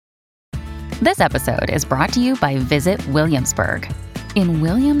This episode is brought to you by Visit Williamsburg. In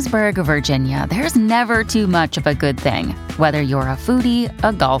Williamsburg, Virginia, there's never too much of a good thing. Whether you're a foodie,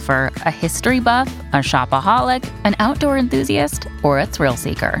 a golfer, a history buff, a shopaholic, an outdoor enthusiast, or a thrill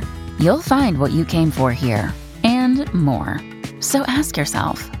seeker, you'll find what you came for here and more. So ask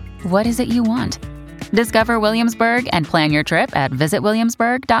yourself, what is it you want? Discover Williamsburg and plan your trip at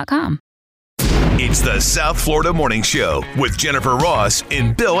visitwilliamsburg.com. It's the South Florida Morning Show with Jennifer Ross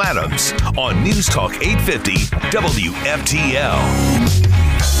and Bill Adams on News Talk 850 WFTL.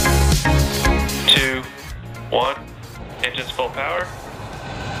 2, 1, engines full power,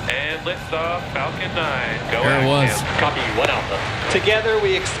 and liftoff, Falcon 9. Go There it was. Copy, 1 Alpha. Together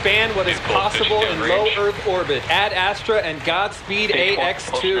we expand what is possible in low Earth orbit. Ad Astra and Godspeed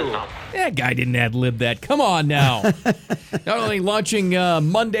AX2. That guy didn't ad-lib that. Come on now. Not only launching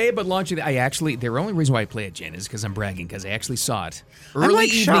Monday, but launching... The only reason why I play it, Jen, is because I'm bragging, because I actually saw it early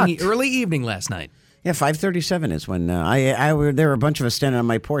evening last night. Yeah, 5:37 is when there were a bunch of us standing on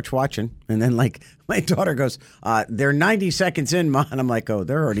my porch watching, and then my daughter goes, "They're 90 seconds in, Mom," and I'm like, "Oh,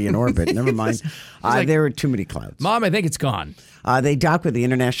 they're already in orbit. Never mind." There were too many clouds. Mom, I think it's gone. They dock with the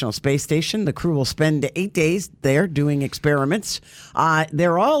International Space Station. The crew will spend 8 days there doing experiments.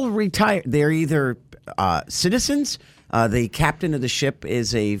 They're all retired. They're either citizens. The captain of the ship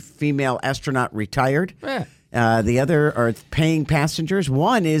is a female astronaut retired. The other are paying passengers.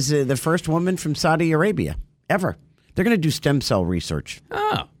 One is the first woman from Saudi Arabia ever. They're going to do stem cell research.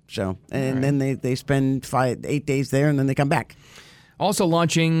 Oh. So, and then they spend 8 days there, and then they come back. Also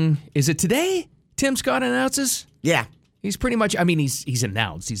launching, is it today? Tim Scott announces? Yeah. He's pretty much, he's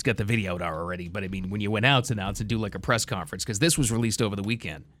announced. He's got the video out already. But, when you announce and do like a press conference, because this was released over the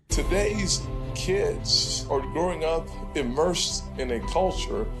weekend. Today's kids are growing up immersed in a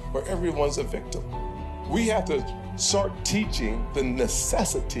culture where everyone's a victim. We have to start teaching the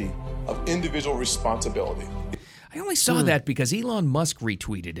necessity of individual responsibility. I only saw that because Elon Musk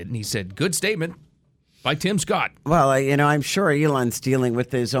retweeted it, and he said, "Good statement by Tim Scott." Well, I'm sure Elon's dealing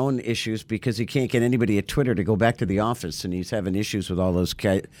with his own issues because he can't get anybody at Twitter to go back to the office, and he's having issues with all those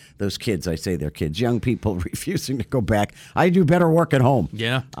kids. I say they're kids, young people refusing to go back. I do better work at home.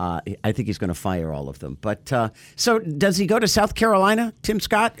 Yeah. I think he's going to fire all of them. But so does he go to South Carolina, Tim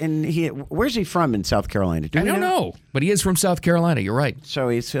Scott? And where's he from in South Carolina? I don't know, but he is from South Carolina. You're right. So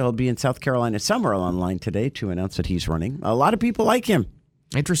he'll be in South Carolina somewhere online today to announce that he's running. A lot of people like him.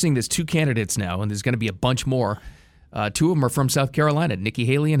 Interesting, there's 2 candidates now, and there's going to be a bunch more. 2 of them are from South Carolina, Nikki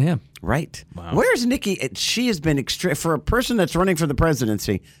Haley and him. Right. Wow. Where's Nikki? She has been, for a person that's running for the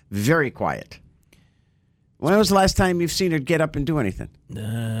presidency, very quiet. When was the last time you've seen her get up and do anything?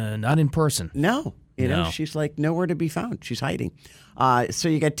 Not in person. No. She's like nowhere to be found. She's hiding. So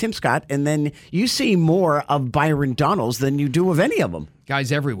you got Tim Scott, and then you see more of Byron Donalds than you do of any of them.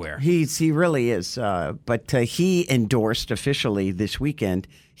 Guys everywhere. He really is. But he endorsed officially this weekend,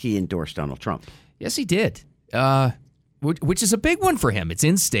 he endorsed Donald Trump. Yes, he did. Which is a big one for him. It's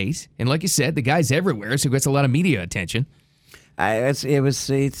in state. And like you said, the guy's everywhere, so he gets a lot of media attention. He's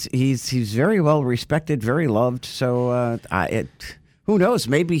very well respected, very loved. So who knows?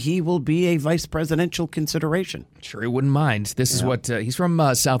 Maybe he will be a vice presidential consideration. Sure, he wouldn't mind. This is what he's from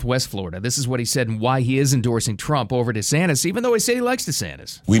Southwest Florida. This is what he said and why he is endorsing Trump over DeSantis, even though he said he likes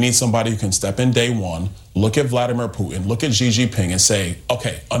DeSantis. We need somebody who can step in day one, look at Vladimir Putin, look at Xi Jinping, and say,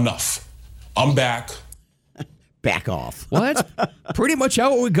 "Okay, enough. I'm back." Back off. Well, that's pretty much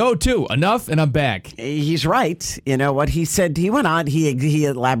how it would go, too. Enough, and I'm back. He's right. You know what he said? He went on. He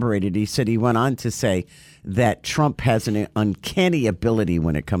elaborated. He went on to say that Trump has an uncanny ability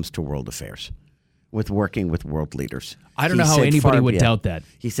when it comes to world affairs, with working with world leaders. I don't know how anybody would doubt that.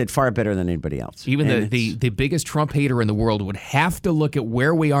 He said far better than anybody else. Even the biggest Trump hater in the world would have to look at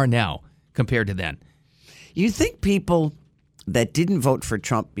where we are now compared to then. You think people that didn't vote for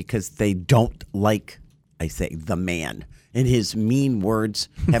Trump because they don't like, I say, the man and his mean words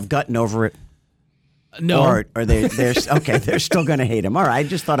have gotten over it? No. Or are they're okay, they're still going to hate him. All right, I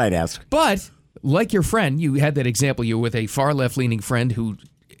just thought I'd ask. But like your friend, you had that example, you with a far left-leaning friend who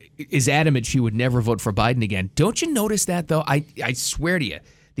is adamant she would never vote for Biden again. Don't you notice that, though? I swear to you,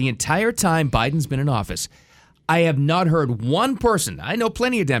 the entire time Biden's been in office, I have not heard one person, I know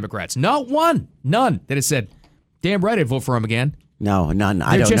plenty of Democrats, not one, none, that has said, damn right I'd vote for him again. No, none.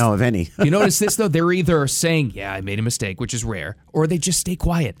 I don't know of any. You notice this, though? They're either saying, yeah, I made a mistake, which is rare, or they just stay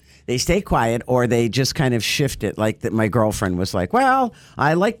quiet. They stay quiet, or they just kind of shift it. Like that, my girlfriend was like, well,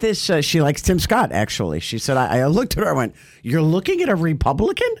 I like this. She likes Tim Scott, actually. She said, I looked at her, I went, you're looking at a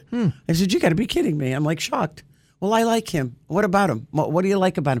Republican? I said, you got to be kidding me. I'm like shocked. Well, I like him. What about him? What do you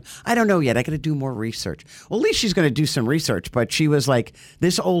like about him? I don't know yet. I got to do more research. Well, at least she's going to do some research. But she was like,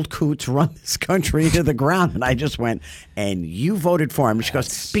 this old coot's run this country to the ground. And I just went, and you voted for him. She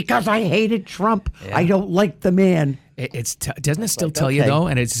goes, because I hated Trump. Yeah. I don't like the man. Doesn't it still tell you, though?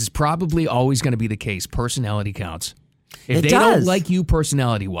 And it's probably always going to be the case. Personality counts. If they don't like you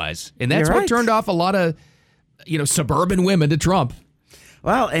personality-wise. And that's what turned off a lot of, suburban women to Trump.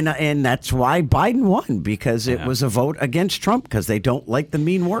 Well, and that's why Biden won, because it was a vote against Trump, because they don't like the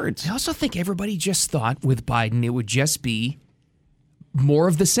mean words. I also think everybody just thought with Biden it would just be more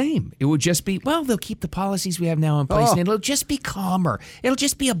of the same. It would just be, well, they'll keep the policies we have now in place, and it'll just be calmer. It'll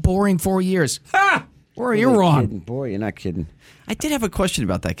just be a boring 4 years. Ha! Or you're wrong. Kidding. Boy, you're not kidding. I did have a question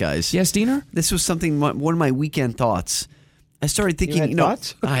about that, guys. Yes, Diener? This was one of my weekend thoughts. I started thinking,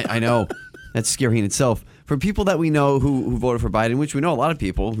 thoughts? I know. That's scary in itself. For people that we know who voted for Biden, which we know a lot of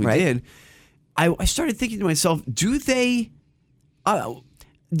people who did, I started thinking to myself, do they,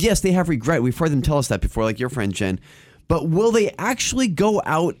 yes, they have regret. We've heard them tell us that before, like your friend Jen. But will they actually go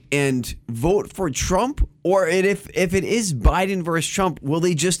out and vote for Trump? Or if it is Biden versus Trump, will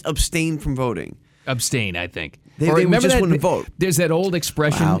they just abstain from voting? Abstain, I think. They just wouldn't vote. There's that old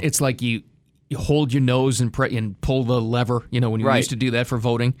expression. It's like you hold your nose and pull the lever, when you used to do that for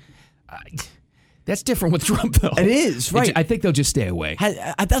voting. That's different with Trump, though. It is, right. I think they'll just stay away.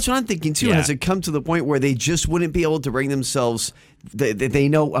 That's what I'm thinking, too. Yeah. Has it come to the point where they just wouldn't be able to bring themselves, they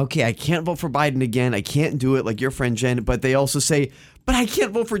know, okay, I can't vote for Biden again. I can't do it, like your friend Jen. But they also say, but I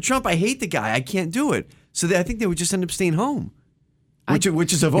can't vote for Trump. I hate the guy. I can't do it. So I think they would just end up staying home,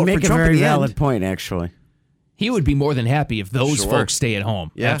 which is a vote for Trump. You make a very valid point, actually. He would be more than happy if those folks stay at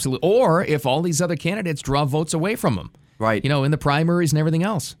home. Yeah. Absolutely. Or if all these other candidates draw votes away from him. Right. In the primaries and everything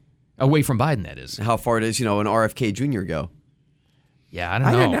else. Away from Biden, that is. How far does, an RFK Jr. go? Yeah,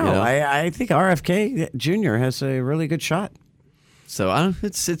 I don't know. I think RFK Jr. has a really good shot. So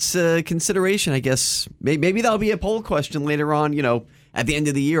it's a consideration, I guess. Maybe that'll be a poll question later on, at the end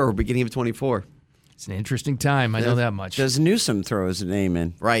of the year or beginning of 24. It's an interesting time. I know that much. Does Newsom throw his name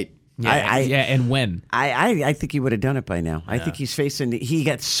in? Right. Yeah, and when? I think he would have done it by now. I think he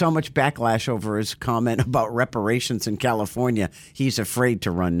got so much backlash over his comment about reparations in California. He's afraid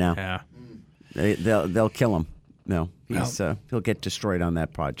to run now. Yeah. They'll kill him. No, he'll get destroyed on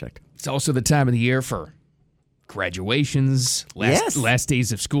that project. It's also the time of the year for graduations, last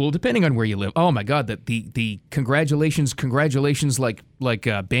days of school, depending on where you live. Oh my God, the congratulations like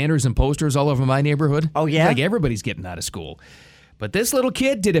banners and posters all over my neighborhood. Oh yeah, like everybody's getting out of school. But this little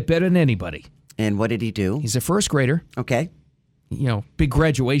kid did it better than anybody. And what did he do? He's a first grader. Okay. Big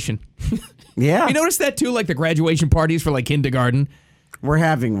graduation. Yeah. You notice that too, like the graduation parties for like kindergarten? We're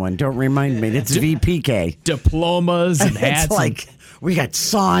having one. Don't remind me. It's VPK. Diplomas and hats. It's like, we got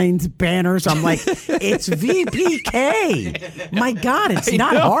signs, banners. I'm like, it's VPK. My God, it's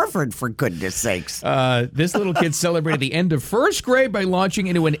not Harvard, for goodness sakes. This little kid celebrated the end of first grade by launching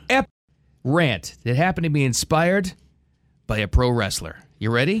into an epic rant that happened to be inspired by a pro wrestler.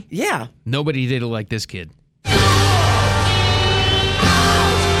 You ready? Yeah. Nobody did it like this kid. It's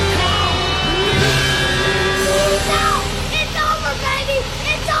over, baby!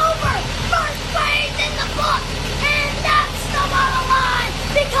 It's over! First grade's in the book! And that's the bottom line!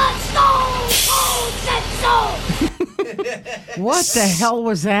 Because Stone Cold said so! What the hell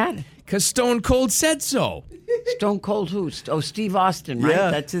was that? Because Stone Cold said so. Stone Cold who? Steve Austin, right?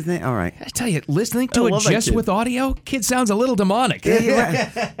 Yeah. That's his name? All right. I tell you, listening to it just with audio, kid sounds a little demonic.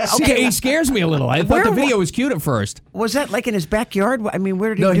 Okay. He scares me a little. I thought the video was cute at first. Was that like in his backyard? I mean,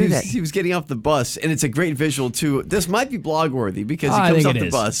 where did he do that? He was getting off the bus, and it's a great visual, too. This might be blog-worthy because he I comes think off the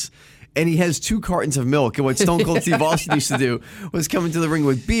bus, and he has 2 cartons of milk. And what Stone Cold Steve Austin used to do was come into the ring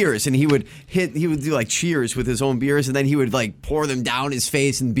with beers, and he would do like cheers with his own beers, and then he would like pour them down his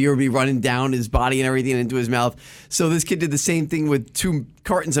face, and beer would be running down his body and everything into his mouth. So this kid did the same thing with 2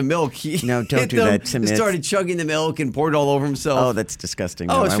 cartons of milk. No, don't do that, Tim. He started chugging the milk and poured it all over himself. Oh, that's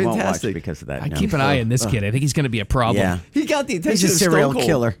disgusting. Oh, no, it's I won't fantastic. watch because of that. I keep an eye on this kid. I think he's going to be a problem. Yeah. He got the attention He's a of serial Stone Cold.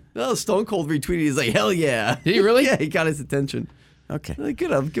 killer. Oh, Stone Cold retweeted. He's like, hell yeah. Did he really? Yeah, he got his attention. Okay. Like,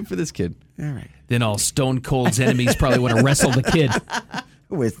 good for this kid. All right. Then all Stone Cold's enemies probably want to wrestle the kid.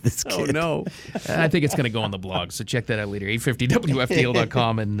 Who is this kid? Oh, no. I think it's going to go on the blog, so check that out later.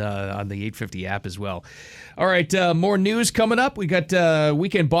 850WFTL.com and on the 850 app as well. All right, more news coming up. We got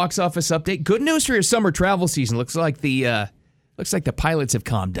weekend box office update. Good news for your summer travel season. Looks like the pilots have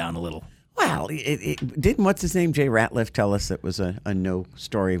calmed down a little. Well, didn't what's his name, Jay Ratliff, tell us it was a no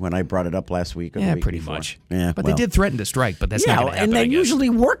story when I brought it up last week? Or the week pretty before? much. Yeah, but they did threaten to strike, but that's not going to happen. And that usually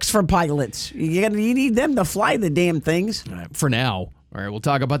works for pilots. You need them to fly the damn things. For now. All right, we'll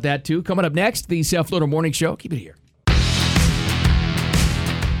talk about that too. Coming up next, the South Florida Morning Show. Keep it here.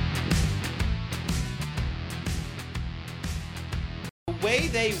 The way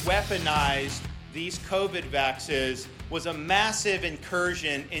they weaponized these COVID vaccines was a massive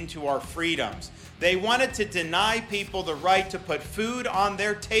incursion into our freedoms. They wanted to deny people the right to put food on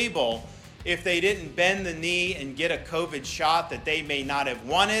their table if they didn't bend the knee and get a COVID shot that they may not have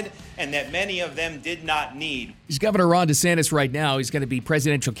wanted and that many of them did not need. He's Governor Ron DeSantis right now. He's going to be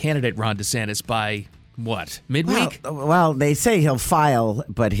presidential candidate Ron DeSantis by what? Midweek? Well, they say he'll file,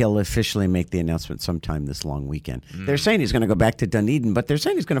 but he'll officially make the announcement sometime this long weekend. They're saying he's going to go back to Dunedin, but they're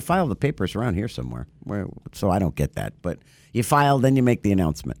saying he's going to file the papers around here somewhere. So I don't get that. But you file, then you make the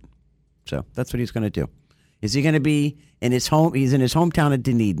announcement. So that's what he's going to do. Is he going to be in his home? He's in his hometown of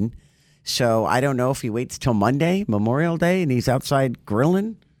Dunedin. So I don't know if he waits till Monday, Memorial Day, and he's outside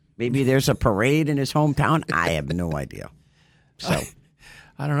grilling. Maybe there's a parade in his hometown. I have no idea. So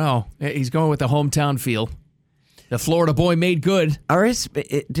I don't know. He's going with the hometown feel. The Florida boy made good.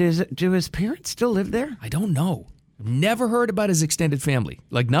 Do his parents still live there? I don't know. Never heard about his extended family.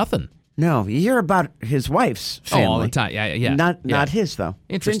 Like nothing. No, you hear about his wife's family. Oh, all the time. Yeah. Not his, though.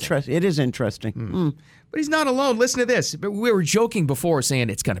 Interesting. It is interesting. But he's not alone. Listen to this. We were joking before saying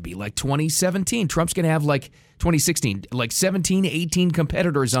it's going to be like 2017. Trump's going to have like 2016, like 17, 18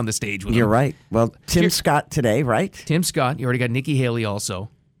 competitors on the stage with him. You're right. Well, Tim Scott today, right? Tim Scott. You already got Nikki Haley also.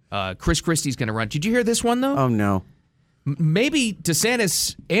 Chris Christie's going to run. Did you hear this one, though? Oh, no. Maybe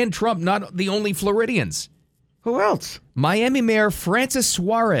DeSantis and Trump not the only Floridians. Who else? Miami Mayor Francis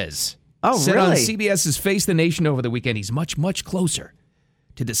Suarez. Oh, said really? on CBS's Face the Nation over the weekend he's much, much closer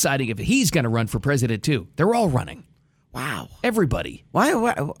to deciding if he's going to run for president, too. They're all running. Wow. Everybody. Why?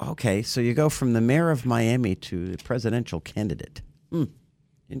 Okay, so you go from the mayor of Miami to the presidential candidate.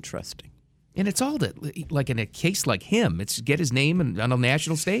 Interesting. And it's all like in a case like him, it's get his name on a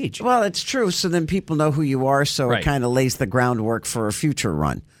national stage. Well, it's true. So then people know who you are, so Right. it kind of lays the groundwork for a future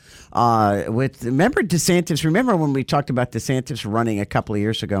run. Remember DeSantis? Remember when we talked about DeSantis running a couple of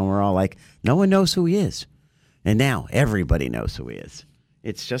years ago, and we're all like, no one knows who he is. And now everybody knows who he is.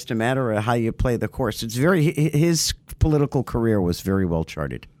 It's just a matter of how you play the course. His political career was very well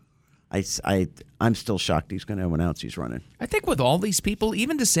charted. I'm still shocked he's going to announce he's running. I think with all these people,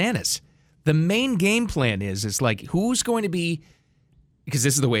 even DeSantis, the main game plan is like who's going to be, because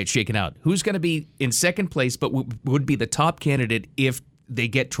this is the way it's shaken out, who's going to be in second place but would be the top candidate if they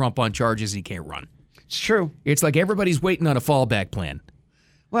get Trump on charges and he can't run. It's true. It's like everybody's waiting on a fallback plan.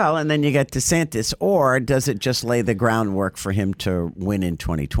 Well, and then you get DeSantis, or does it just lay the groundwork for him to win in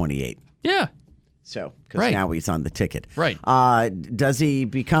 2028? Yeah. So, because now he's on the ticket. Right. Does he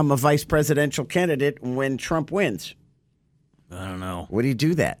become a vice presidential candidate when Trump wins? I don't know. Would he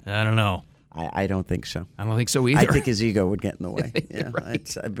do that? I don't know. I don't think so. I don't think so either. I think his ego would get in the way. Yeah,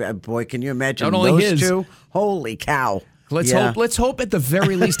 Right. Boy, can you imagine Not only those his. two? Holy cow. Let's hope at the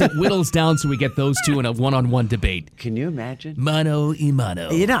very least it whittles down so we get those two in a one-on-one debate. Can you imagine? Mano y mano.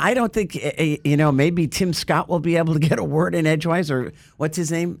 I don't think, maybe Tim Scott will be able to get a word in edgewise, or what's his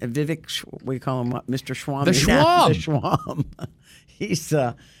name? Vivek, we call him what? Mr. Schwam? The Schwam. The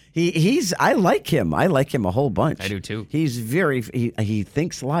Schwam. He's I like him. I like him a whole bunch. I do too. He's he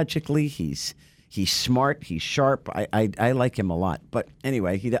thinks logically. He's smart. He's sharp. I like him a lot. But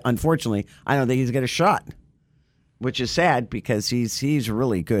anyway, unfortunately, I don't think he's got a shot, which is sad because he's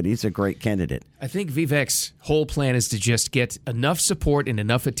really good. He's a great candidate. I think Vivek's whole plan is to just get enough support and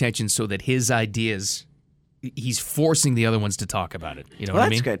enough attention so that his ideas, he's forcing the other ones to talk about it. You know what I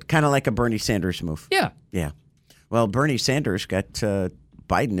mean? That's good. Kind of like a Bernie Sanders move. Yeah. Yeah. Well, Bernie Sanders got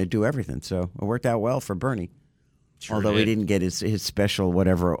Biden to do everything, so it worked out well for Bernie. Sure Although he didn't get his special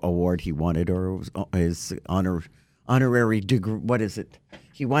whatever award he wanted, or his honorary degree. What is it?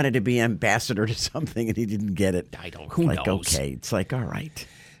 He wanted to be ambassador to something, and he didn't get it. Who knows? Okay, it's like, all right.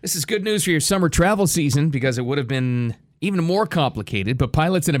 This is good news for your summer travel season because it would have been even more complicated, but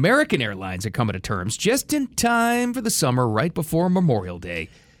pilots at American Airlines are coming to terms just in time for the summer, right before Memorial Day.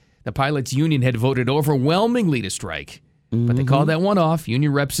 The pilots' union had voted overwhelmingly to strike, but they called that one off.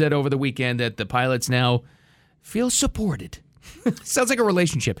 Union rep said over the weekend that the pilots now feel supported. Sounds like a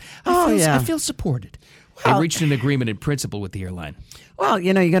relationship. I feel supported. They reached an agreement in principle with the airline. Well,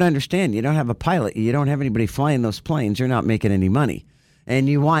 you got to understand, you don't have a pilot. You don't have anybody flying those planes. You're not making any money. And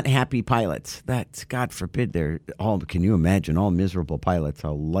you want happy pilots. That's, God forbid, can you imagine all miserable pilots,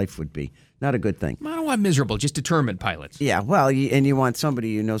 how life would be? Not a good thing. I don't want miserable, just determined pilots. Yeah, well, and you want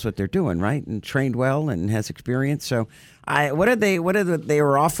somebody who knows what they're doing, right? And trained well and has experience. So they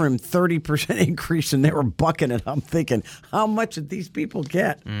were offering 30% increase and they were bucking it. I'm thinking, how much did these people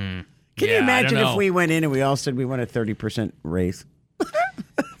get? Can you imagine if we went in and we all said we want a 30% raise?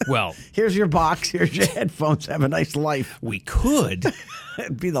 Well, here's your box. Here's your headphones. Have a nice life. We could.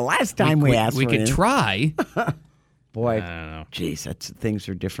 It'd be the last time we asked we for could it. try. Boy, I don't know. Geez, things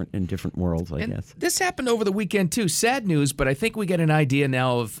are different in different worlds, I guess. This happened over the weekend, too. Sad news, but I think we get an idea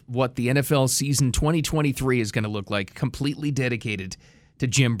now of what the NFL season 2023 is going to look like, completely dedicated to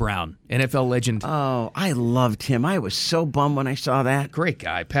Jim Brown, NFL legend. Oh, I loved him. I was so bummed when I saw that. Great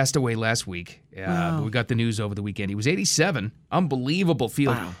guy. Passed away last week. But we got the news over the weekend. He was 87. Unbelievable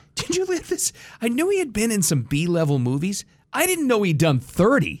field. Wow. Did you live this? I knew he had been in some B-level movies. I didn't know he'd done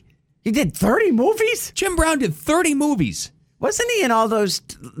 30. He did 30 movies? Jim Brown did 30 movies. Wasn't he in all those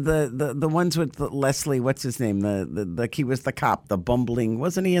the ones with Leslie? What's his name? The he was the cop, the bumbling.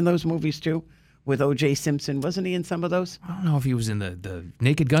 Wasn't he in those movies too? With O.J. Simpson, wasn't he in some of those? I don't know if he was in the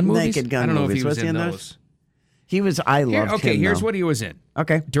Naked Gun movies. Naked Gun I don't know movies. if he was he in those. He was. I loved him. Okay, here's though. what he was in.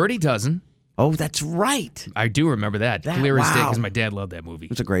 Okay, Dirty Dozen. Oh, that's right. I do remember that. Clear as day wow. because my dad loved that movie.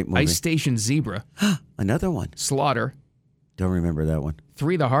 It's a great movie. Ice Station Zebra. Another one. Slaughter. Don't remember that one.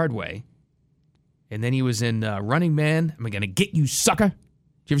 3 the Hard Way. And then he was in Running Man. Am I going to get you, sucker? Did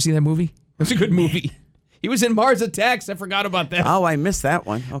you ever see that movie? It was a good movie. He was in Mars Attacks. I forgot about that. Oh, I missed that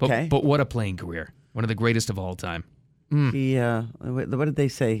one. Okay. But what a playing career. One of the greatest of all time. He, what did they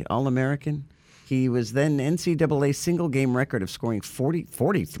say? All-American? He was then NCAA single game record of scoring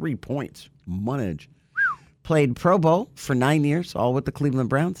 43 points. Monage. Played Pro Bowl for 9 years, all with the Cleveland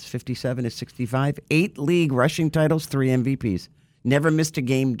Browns, 57 to 65. 8 league rushing titles, 3 MVPs. Never missed a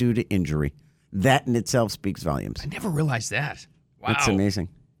game due to injury. That in itself speaks volumes. I never realized that. Wow. That's amazing.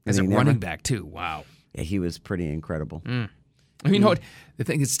 As a running back, too. Wow. Yeah, he was pretty incredible. I mean, you know what? The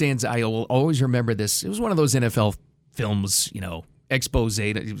thing that stands, I will always remember this. It was one of those NFL films, expose.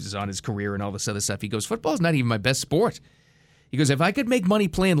 He was on his career and all this other stuff. He goes, football's not even my best sport. He goes, if I could make money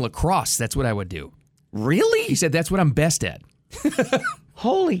playing lacrosse, that's what I would do. Really? He said, that's what I'm best at.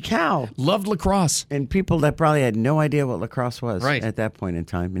 Holy cow. Loved lacrosse. And people that probably had no idea what lacrosse was right. at that point in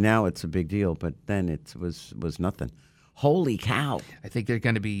time. And now it's a big deal, but then it was nothing. Holy cow. I think they're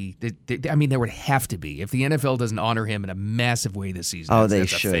going to be, there would have to be. If the NFL doesn't honor him in a massive way this season, they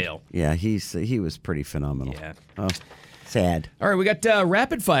that's should. a fail. Yeah, he was pretty phenomenal. Yeah. Oh, sad. All right, we got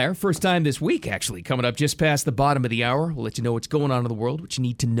Rapid Fire, first time this week, actually, coming up just past the bottom of the hour. We'll let you know what's going on in the world, what you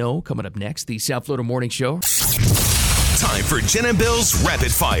need to know, coming up next, the South Florida Morning Show. Time for Jen and Bill's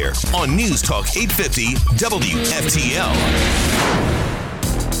Rapid Fire on News Talk 850 WFTL.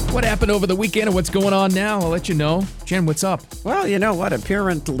 What happened over the weekend and what's going on now? I'll let you know. Jen, what's up? Well, you know what?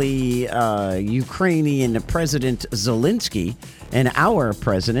 Apparently, Ukrainian President Zelensky and our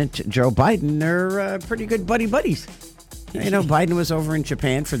president, Joe Biden, are pretty good buddies. Biden was over in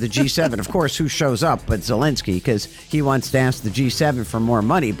Japan for the G7. Of course, who shows up but Zelensky, because he wants to ask the G7 for more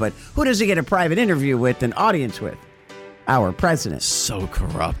money. But who does he get a private interview with, an audience with? Our president. So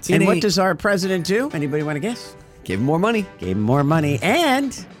corrupt. And what does our president do? Anybody want to guess? Gave him more money. Gave him more money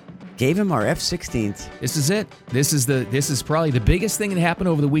and gave him our F-16s. This is it. This is probably the biggest thing that happened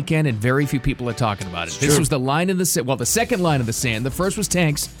over the weekend, and very few people are talking about it. This was the line in the sand. Well, the second line of the sand. The first was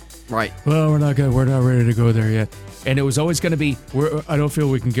tanks. Right. Well, we're not ready to go there yet. And it was always going to be, I don't feel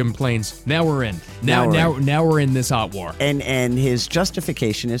we can give them planes. Now we're in. Now we're in this hot war. And his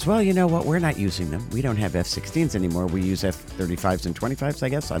justification is, well, you know what? We're not using them. We don't have F-16s anymore. We use F-35s and 25s, I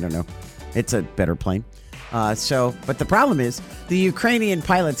guess. I don't know. It's a better plane. But the problem is the Ukrainian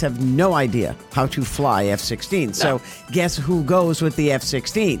pilots have no idea how to fly F-16. So guess who goes with the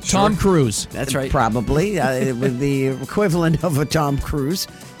F-16? Tom Cruise. That's right. Probably with the equivalent of a Tom Cruise.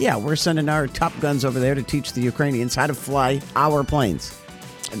 Yeah, we're sending our Top Guns over there to teach the Ukrainians how to fly our planes.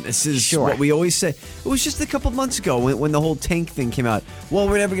 And this is what we always say. It was just a couple months ago when the whole tank thing came out. Well,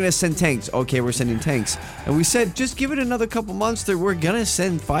 we're never going to send tanks. Okay, we're sending tanks. And we said, just give it another couple months. We're going to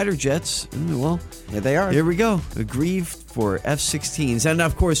send fighter jets. Well, here they are. Here we go. Agreed for F-16s. And,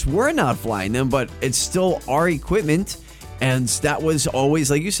 of course, we're not flying them, but it's still our equipment. And that was always,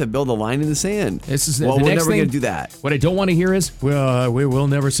 like you said, Bill, the line in the sand. We're never going to do that. What I don't want to hear is, well, we will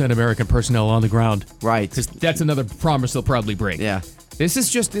never send American personnel on the ground. Right. Because that's another promise they'll probably break. Yeah. This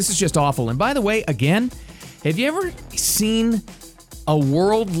is just awful. And by the way, again, have you ever seen a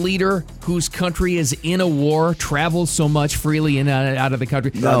world leader whose country is in a war travel so much freely in and out of the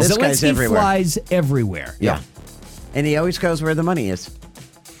country? No, this guy's everywhere. Flies everywhere. Yeah. And he always goes where the money is.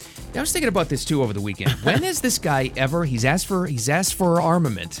 I was thinking about this too over the weekend. When has this guy ever? He's asked for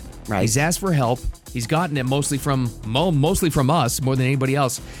armament. Right. He's asked for help. He's gotten it mostly from us more than anybody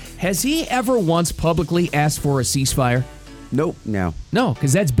else. Has he ever once publicly asked for a ceasefire? Nope. No,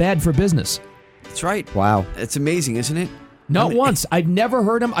 because that's bad for business. That's right. Wow. It's amazing, isn't it? Not once. I've never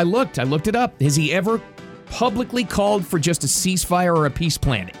heard him. I looked it up. Has he ever publicly called for just a ceasefire or a peace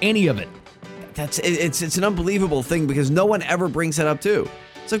plan. Any of it. It's an unbelievable thing because no one ever brings that up too.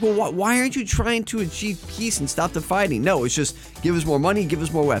 It's like, well, why aren't you trying to achieve peace and stop the fighting? No, it's just give us more money, give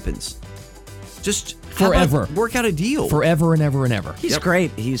us more weapons. Just forever work out a deal. Forever and ever and ever. He's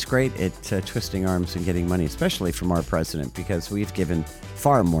great. He's great at twisting arms and getting money, especially from our president, because we've given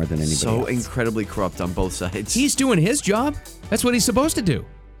far more than anybody so else. incredibly corrupt on both sides. He's doing his job. That's what he's supposed to do.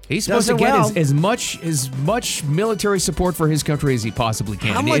 He's supposed to get as much military support for his country as he possibly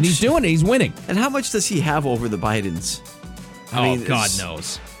can. And he's doing it. He's winning. And how much does he have over the Bidens? I mean, God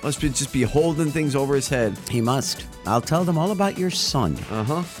knows. Must just be holding things over his head. He must. I'll tell them all about your son.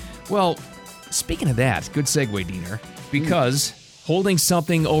 Well, speaking of that, good segue, Diener, because holding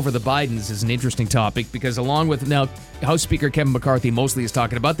something over the Bidens is an interesting topic because along with now House Speaker Kevin McCarthy mostly is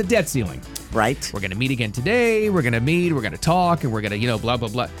talking about the debt ceiling. Right. We're going to meet again today. We're going to talk, and we're going to, blah, blah,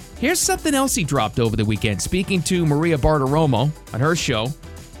 blah. Here's something else he dropped over the weekend. Speaking to Maria Bartiromo on her show,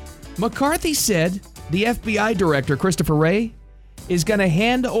 McCarthy said the FBI director, Christopher Wray, is going to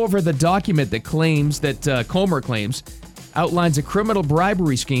hand over the document that Comer claims outlines a criminal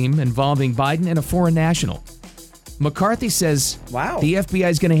bribery scheme involving Biden and a foreign national. McCarthy says the FBI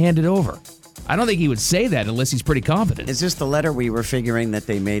is going to hand it over. I don't think he would say that unless he's pretty confident. Is this the letter we were figuring that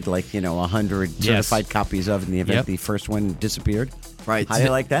they made 100 certified copies of in the event the first one disappeared? Right. How do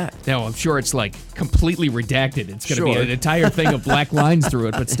you like that? No, I'm sure it's completely redacted. It's going to be an entire thing of black lines through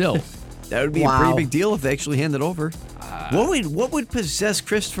it, but still. That would be a pretty big deal if they actually hand it over. What would possess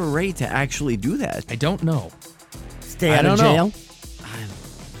Christopher Wray to actually do that? I don't know. Stay out of jail?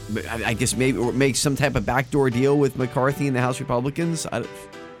 I guess maybe or make some type of backdoor deal with McCarthy and the House Republicans.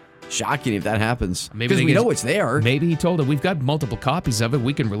 Shocking if that happens. Because we know it's there. Maybe he told him we've got multiple copies of it.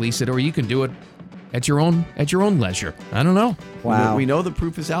 We can release it, or you can do it at your own leisure. I don't know. Wow. We know the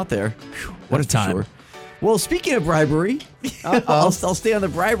proof is out there. What a time. Sure. Well, speaking of bribery, I'll stay on the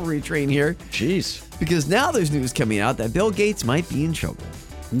bribery train here. Jeez. Because now there's news coming out that Bill Gates might be in trouble.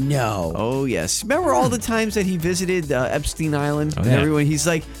 No. Oh, yes. Remember all the times that he visited Epstein Island? And everyone, he's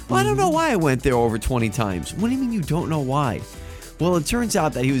like, well, I don't know why I went there over 20 times. What do you mean you don't know why? Well, it turns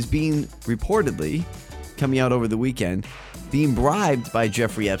out that he was being reportedly, coming out over the weekend, being bribed by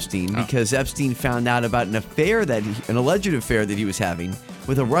Jeffrey Epstein because Epstein found out about an alleged affair that he was having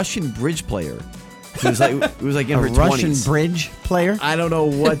with a Russian bridge player. It was like in her 20s. A Russian bridge player? I don't know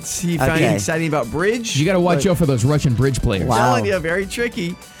what he found exciting about bridge. You got to watch out for those Russian bridge players. Wow. I'm telling you, very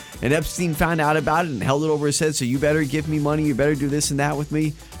tricky. And Epstein found out about it and held it over his head. So you better give me money. You better do this and that with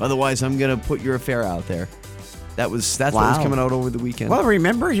me. Otherwise, I'm going to put your affair out there. That's what was coming out over the weekend. Well,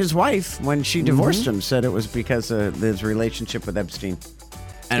 remember his wife, when she divorced him, said it was because of his relationship with Epstein.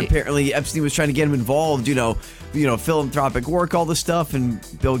 And apparently Epstein was trying to get him involved, philanthropic work, all this stuff. And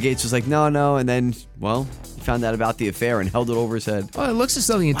Bill Gates was like, no. And then, he found out about the affair and held it over his head. Well, it looks as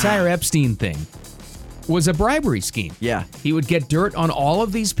though the entire Epstein thing was a bribery scheme. Yeah. He would get dirt on all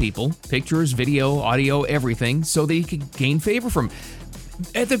of these people, pictures, video, audio, everything, so that he could gain favor from.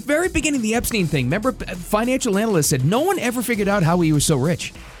 At the very beginning of the Epstein thing, remember, financial analysts said no one ever figured out how he was so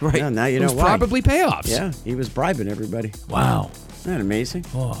rich. Right. Yeah, now you know why. It was probably payoffs. Yeah, he was bribing everybody. Wow. Isn't that amazing?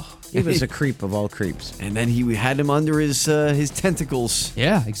 Oh. He was a creep of all creeps. And then he had him under his tentacles.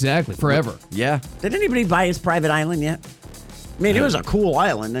 Yeah, exactly. Forever. Yeah. Did anybody buy his private island yet? I mean, it was a cool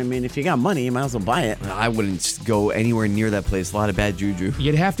island. I mean, if you got money, you might as well buy it. I wouldn't go anywhere near that place. A lot of bad juju.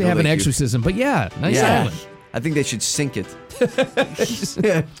 You'd have to have an exorcism, but nice island. I think they should sink it.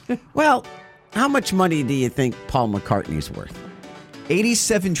 Well, how much money do you think Paul McCartney's worth?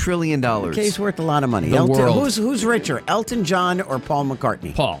 $87 trillion. Okay, he's worth a lot of money. The world. Who's richer, Elton John or Paul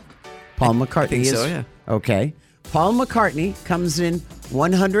McCartney? Paul McCartney I think is. so, yeah. Okay. Paul McCartney comes in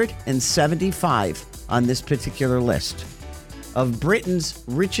 175 on this particular list of Britain's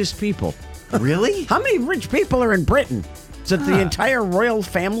richest people. Really? How many rich people are in Britain? Is it the entire royal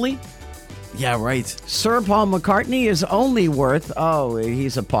family? Yeah, right. Sir Paul McCartney is only worth,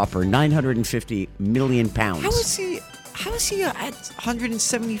 he's a pauper, 950 million pounds. How is he at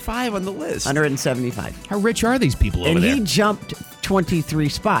 175 on the list? 175. How rich are these people over there? And he jumped 23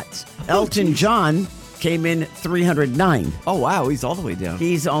 spots. Elton John came in 309. Oh, wow. He's all the way down.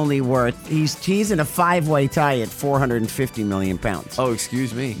 He's only worth, he's in a five-way tie at 450 million pounds. Oh,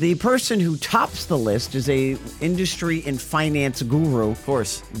 excuse me. The person who tops the list is a industry and finance guru. Of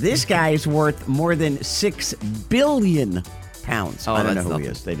course. This guy is worth more than 6 billion pounds. Oh, I don't know that's who he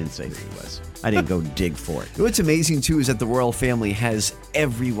nothing. is. They didn't say who he was. I didn't go dig for it. What's amazing, too, is that the royal family has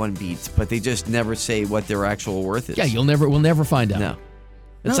everyone beat, but they just never say what their actual worth is. Yeah, we'll never find out. No.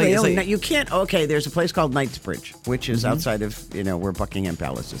 No, It's like- you can't. Okay, there's a place called Knightsbridge, which is outside of where Buckingham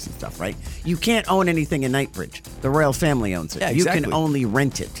Palace is and stuff, right? You can't own anything in Knightsbridge. The royal family owns it. Yeah, You exactly. can only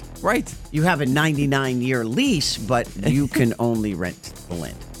rent it. Right. You have a 99-year lease, but you can only rent the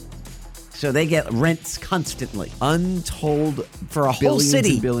land. So they get rents constantly. Untold for a whole billions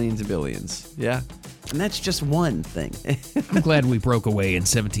city. and billions and billions. Yeah. And that's just one thing. I'm glad we broke away in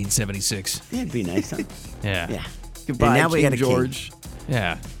 1776. It'd be nice, huh? Yeah. Yeah. Goodbye, And now we King got a George. king.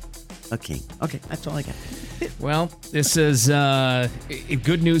 Yeah. A king. Okay, that's all I got. Well, this is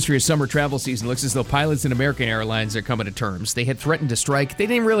good news for your summer travel season. Looks as though pilots in American Airlines are coming to terms. They had threatened to strike. They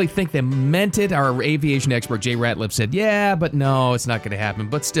didn't really think they meant it. Our aviation expert, Jay Ratliff, said, yeah, but no, it's not going to happen.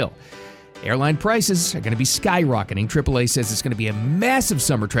 But still, airline prices are going to be skyrocketing. AAA says it's going to be a massive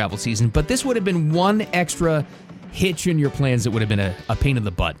summer travel season, but this would have been one extra hitch in your plans that would have been a pain in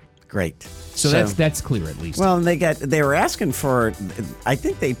the butt. Great. So that's clear at least. Well, they were asking for, I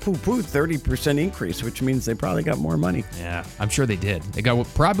think they poo-pooed 30% increase, which means they probably got more money. Yeah, I'm sure they did. They got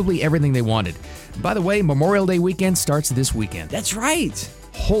probably everything they wanted. By the way, Memorial Day weekend starts this weekend. That's right.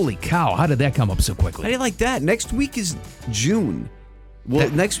 Holy cow, how did that come up so quickly? How do you like that? Next week is June.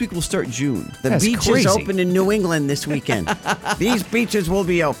 Well, next week we'll start June. The beach is open in New England this weekend. These beaches will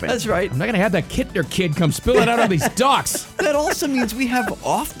be open. That's right. I'm not going to have that Kittner kid come spilling out on these docks. That also means we have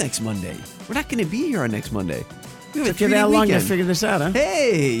off next Monday. We're not going to be here on next Monday. We have a Took you 3-day that long to weekend. figure this out, huh?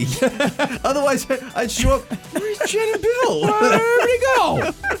 Hey! Otherwise, I'd show up. Where's Jen and Bill? Where'd he go?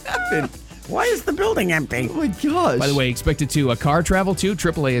 What happened? Why is the building empty? Oh my gosh. By the way, expected to car travel too.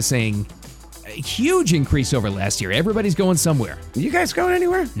 AAA is saying a huge increase over last year. Everybody's going somewhere. You guys going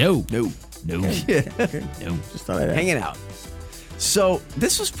anywhere? No. No. No. Okay. No. Just thought I'd ask. Hanging out. So,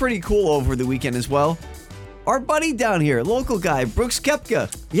 this was pretty cool over the weekend as well. Our buddy down here, local guy, Brooks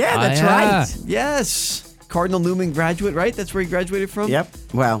Koepka. Yeah, that's yeah. right. Yes. Cardinal Newman graduate, right? That's where he graduated from? Yep.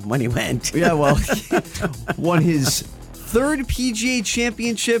 Well, when he went. Yeah, well, won his third PGA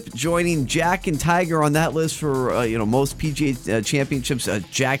championship, joining Jack and Tiger on that list for most PGA championships.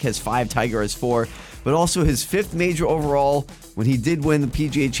 Jack has 5, Tiger has 4, but also his 5th major overall when he did win the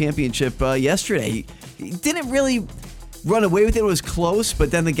PGA championship yesterday. He didn't really run away with it. It was close,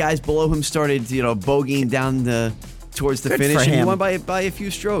 but then the guys below him started, bogeying down towards the Good finish, for and he him. won by a few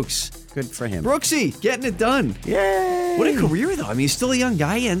strokes. Good for him. Brooksy, getting it done. Yay! What a career, though. I mean, he's still a young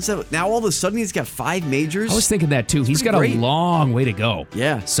guy, and so now all of a sudden he's got 5 majors. I was thinking that too. He's got pretty a great. long way to go.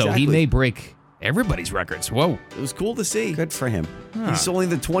 Yeah, So exactly. he may break everybody's records. Whoa. It was cool to see. Good for him. He's only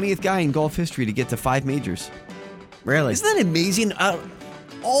the 20th guy in golf history to get to 5 majors. Really? Isn't that amazing?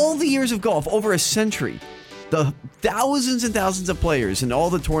 All the years of golf, over a century, the thousands and thousands of players in all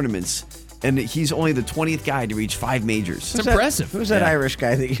the tournaments, and he's only the 20th guy to reach 5 majors. It's impressive. Who's that Yeah. Irish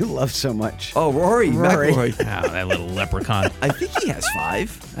guy that you love so much? Oh, Rory McIlroy. Oh, that little leprechaun. I think he has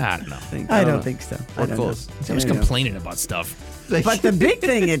 5. I don't know. I don't think so. Or I don't close. know. He's always I don't know. complaining about stuff. But the big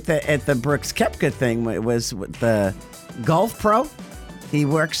thing at the Brooks Koepka thing was with the golf pro. He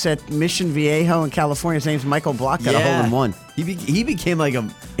works at Mission Viejo in California. His name's Michael Block. Got a hole in one. He became like a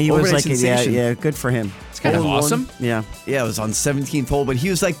He was overnight like, sensation. yeah, good for him. It's kind of Hole in one. awesome. Yeah. Yeah, it was on 17th hole, but he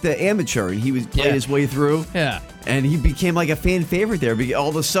was like the amateur, and he was playing Yeah. his way through. Yeah. And he became like a fan favorite there. All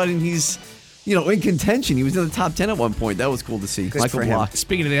of a sudden, he's, in contention. He was in the top 10 at one point. That was cool to see. Good Michael for him. Block.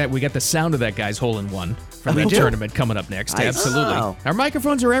 Speaking of that, we got the sound of that guy's hole in one from We that do? tournament coming up next. Nice. Absolutely. Oh. Our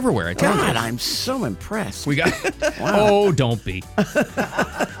microphones are everywhere. I tell God, you. I'm so impressed. We got. Oh, don't be.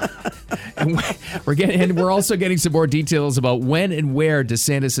 And we're also getting some more details about when and where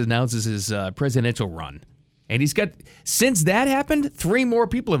DeSantis announces his presidential run. And he's got, since that happened, 3 more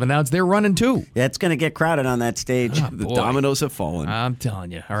people have announced they're running too. Yeah, it's going to get crowded on that stage. The Boy. dominoes have fallen. I'm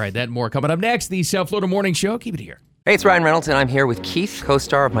telling you. All right, that and more coming up next. The South Florida Morning Show. Keep it here. Hey, it's Ryan Reynolds, and I'm here with Keith,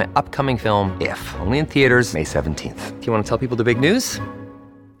 co-star of my upcoming film, If, only in theaters May 17th. Do you want to tell people the big news?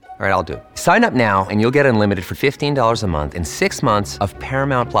 All right, I'll do it. Sign up now and you'll get unlimited for $15 a month and 6 months of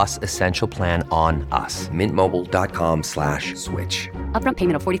Paramount Plus Essential Plan on us. MintMobile.com/switch. Upfront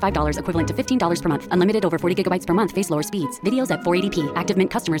payment of $45 equivalent to $15 per month. Unlimited over 40 gigabytes per month. Face lower speeds. Videos at 480p. Active Mint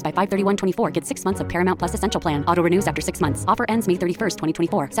customers by 531.24 get 6 months of Paramount Plus Essential Plan. Auto renews after 6 months. Offer ends May 31st,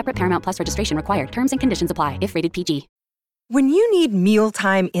 2024. Separate Paramount Plus registration required. Terms and conditions apply if rated PG. When you need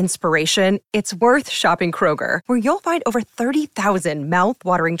mealtime inspiration, it's worth shopping Kroger, where you'll find over 30,000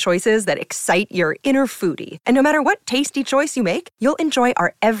 mouth-watering choices that excite your inner foodie. And no matter what tasty choice you make, you'll enjoy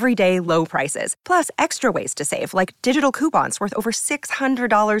our everyday low prices, plus extra ways to save, like digital coupons worth over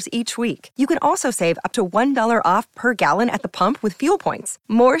 $600 each week. You can also save up to $1 off per gallon at the pump with fuel points.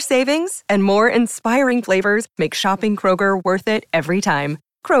 More savings and more inspiring flavors make shopping Kroger worth it every time.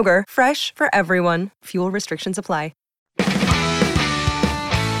 Kroger, fresh for everyone. Fuel restrictions apply.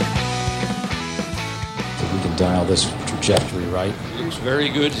 dial this trajectory right. Looks very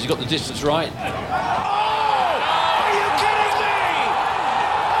good. He's got the distance right.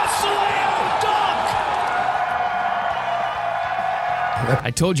 I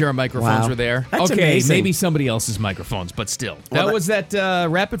told you our microphones were there. That's okay, amazing. maybe somebody else's microphones, but still. Well, that was that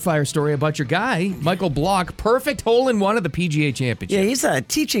rapid fire story about your guy, Michael Block. Perfect hole-in-one of the PGA Championship. Yeah, he's a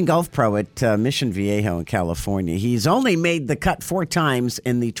teaching golf pro at Mission Viejo in California. He's only made the cut 4 times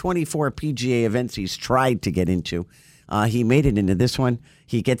in the 24 PGA events he's tried to get into. He made it into this one.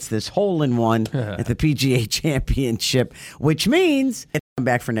 He gets this hole-in-one at the PGA Championship, which means it's come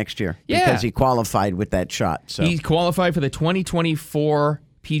back for next year because he qualified with that shot. So he qualified for the 2024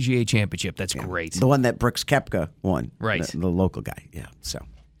 PGA Championship. That's great. The one that Brooks Koepka won. Right. The local guy. Yeah. So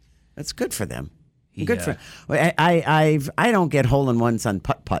that's good for them. He, good for. I don't get hole-in-ones on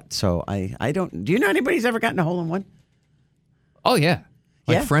putt-putt, so I don't. Do you know anybody's ever gotten a hole-in-one? Oh, yeah.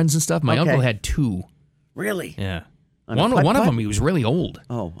 Like Yeah? friends and stuff. My uncle had 2. Really? Yeah. On a One of putt-putt? them, he was really old.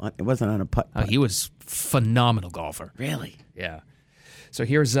 Oh, it wasn't on a putt-putt. He was phenomenal golfer. Really? Yeah. So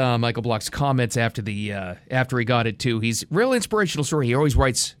here's Michael Block's comments after he got it too. He's real inspirational story. He always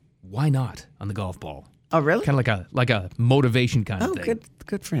writes, "Why not?" on the golf ball. Oh, really? Kind of like a motivation kind of thing.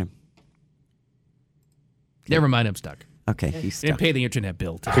 Good for him. Never mind, I'm stuck. Okay, he's stuck. Didn't pay the internet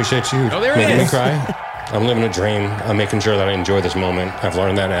bill. Appreciate you Oh, there it making me is. cry. I'm living a dream. I'm making sure that I enjoy this moment. I've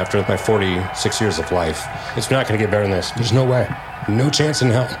learned that after my 46 years of life. It's not going to get better than this. There's no way. No chance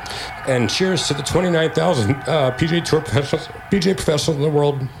in hell. And cheers to the 29,000 PGA Tour professionals in the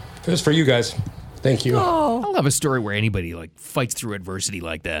world. This is for you guys. Thank you. I love a story where anybody like fights through adversity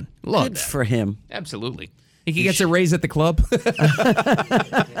like that. Love Good that. for him. Absolutely. Think he gets a raise at the club?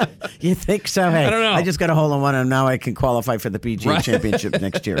 You think so? Hey, I don't know. I just got a hole-in-one, and now I can qualify for the PGA Championship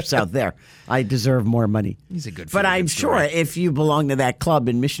next year. So there, I deserve more money. He's a good. But I'm sure if you belong to that club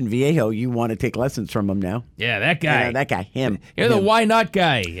in Mission Viejo, you want to take lessons from him now. Yeah, that guy. That guy. Him. You're the him. why not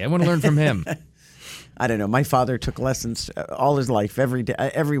guy. I want to learn from him. I don't know. My father took lessons all his life, every day,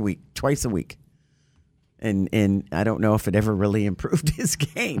 every week, twice a week. And I don't know if it ever really improved his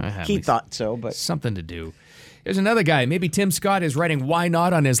game. He thought so, but something to do. There's another guy. Maybe Tim Scott is writing "why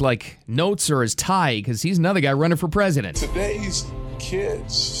not" on his notes or his tie because he's another guy running for president. Today's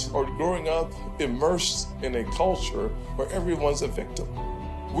kids are growing up immersed in a culture where everyone's a victim.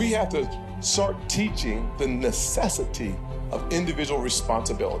 We have to start teaching the necessity of individual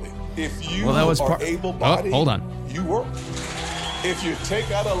responsibility. If you are able-bodied, hold on. you work. If you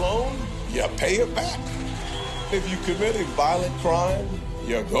take out a loan, you pay it back. If you commit a violent crime,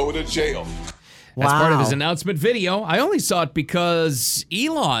 you go to jail. As part of his announcement video. I only saw it because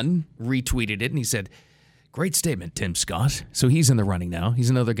Elon retweeted it, and he said, "Great statement, Tim Scott." So he's in the running now. He's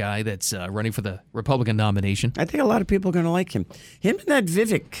another guy that's running for the Republican nomination. I think a lot of people are going to like him. Him and that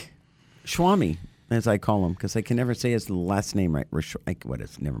Vivek Swamy, as I call him, because I can never say his last name right. What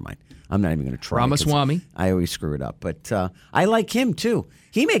is? Never mind. I'm not even going to try. Ramaswamy. I always screw it up. But I like him, too.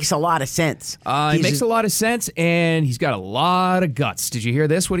 He makes a lot of sense. He makes a lot of sense, and he's got a lot of guts. Did you hear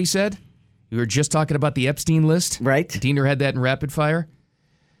this, what he said? We were just talking about the Epstein list. Right. Diener had that in rapid fire.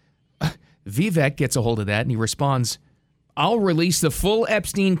 Vivek gets a hold of that, and he responds, "I'll release the full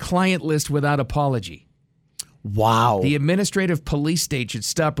Epstein client list without apology." Wow. The administrative police state should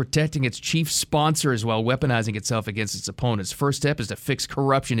stop protecting its chief sponsors while weaponizing itself against its opponents. First step is to fix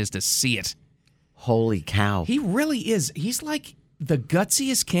corruption is to see it. Holy cow. He really is. He's like the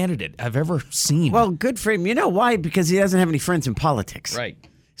gutsiest candidate I've ever seen. Well, good for him. You know why? Because he doesn't have any friends in politics. Right.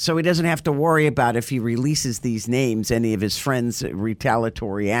 So he doesn't have to worry about if he releases these names, any of his friends'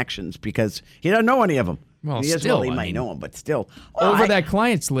 retaliatory actions, because he doesn't know any of them. Well, he still, he I might mean, know them, but still. Over that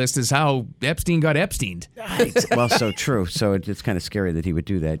clients list is how Epstein got Epsteined. Well, so true. So it's kind of scary that he would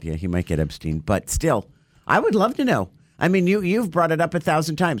do that. Yeah, he might get Epstein. But still, I would love to know. I mean, you've brought it up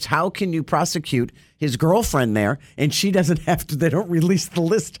 1,000 times. How can you prosecute his girlfriend there, and she doesn't have to? They don't release the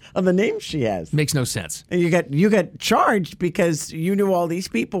list of the names she has. Makes no sense. And you got charged because you knew all these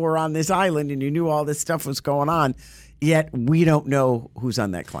people were on this island, and you knew all this stuff was going on. Yet we don't know who's on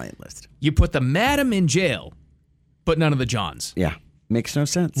that client list. You put the madam in jail, but none of the Johns. Yeah, makes no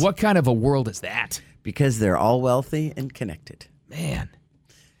sense. What kind of a world is that? Because they're all wealthy and connected. Man.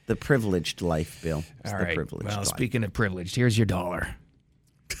 The privileged life, Bill. It's All the right. privileged Well, life. speaking of privileged, here's your $1.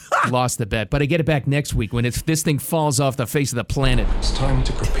 Lost the bet, but I get it back next week when this thing falls off the face of the planet. It's time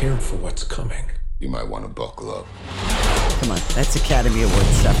to prepare for what's coming. You might want to buckle up. Come on, that's Academy Award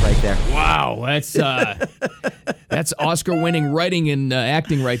stuff right there. Wow, that's Oscar-winning writing and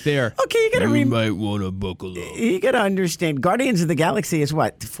acting right there. Okay, you gotta might want to buckle up. You got to understand, Guardians of the Galaxy is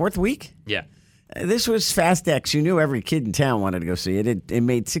what, 4th week? Yeah. This was Fast X. You knew every kid in town wanted to go see it. It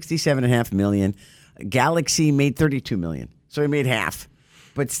made $67.5 million. Galaxy made $32 million, so he made half.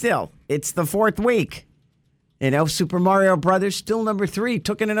 But still, it's the fourth week. Super Mario Brothers still number 3,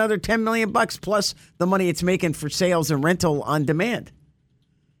 took in another $10 million plus the money it's making for sales and rental on demand.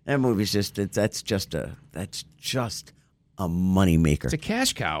 That movie's that's just a moneymaker. It's a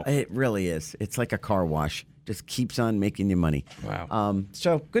cash cow. It really is. It's like a car wash. Just keeps on making you money. Wow.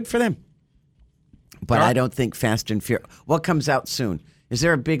 So good for them. But I don't think Fast and Furious. What comes out soon? Is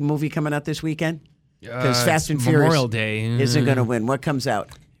there a big movie coming out this weekend? Because Fast and Furious Memorial Day isn't going to win. What comes out?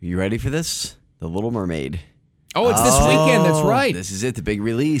 You ready for this? The Little Mermaid. Oh, it's this weekend. That's right. This is it, the big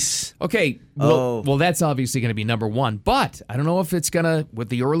release. Okay. Well, that's obviously going to be number 1. But I don't know if it's going to, with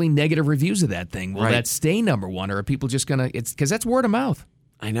the early negative reviews of that thing, will that stay number 1? Or are people just going to, because that's word of mouth.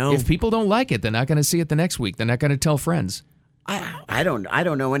 I know. If people don't like it, they're not going to see it the next week. They're not going to tell friends. I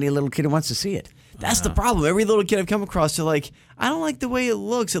don't know any little kid who wants to see it. That's the problem. Every little kid I've come across, they're like, I don't like the way it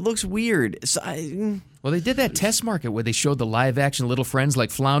looks. It looks weird. So well, they did that test market where they showed the live-action little friends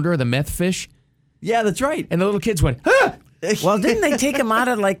like Flounder, the meth fish. Yeah, that's right. And the little kids went, ah! Well, didn't they take him out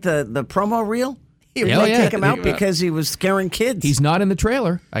of like the promo reel? Take him out because he was scaring kids. He's not in the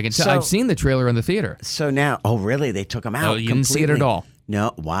trailer. I can tell. I've seen the trailer in the theater. So now, really? They took him out. No, you didn't see it at all.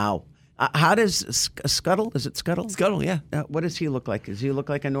 No, wow. How does Scuttle? Is it Scuttle? Scuttle, yeah. What does he look like? Does he look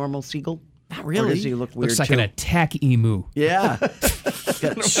like a normal seagull? Not really. Or does he look weird? Looks like an attack emu. Yeah.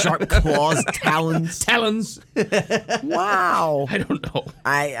 Got sharp claws, talons. Wow. I don't know.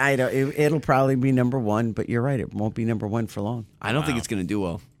 I don't. It'll probably be number 1, but you're right. It won't be number 1 for long. I don't think it's going to do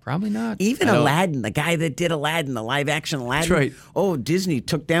well. Probably not. Even Aladdin, the guy that did Aladdin, the live-action Aladdin. That's right. Oh, Disney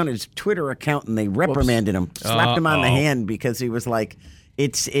took down his Twitter account and they reprimanded him, slapped him on the hand because he was like,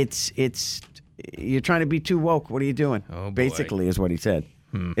 it's. You're trying to be too woke. What are you doing? Oh, boy. Basically, is what he said.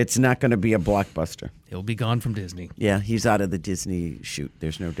 It's not going to be a blockbuster. He'll be gone from Disney. Yeah, he's out of the Disney shoot.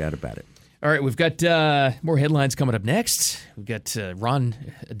 There's no doubt about it. All right, we've got more headlines coming up next. We've got Ron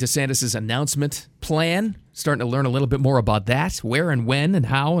DeSantis' announcement plan. Starting to learn a little bit more about that, where and when and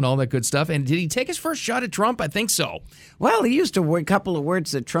how and all that good stuff. And did he take his first shot at Trump? I think so. Well, he used a couple of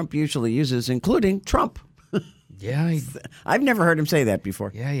words that Trump usually uses, including Trump. Yeah. I've never heard him say that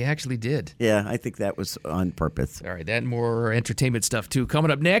before. Yeah, he actually did. Yeah, I think that was on purpose. All right, that and more entertainment stuff, too.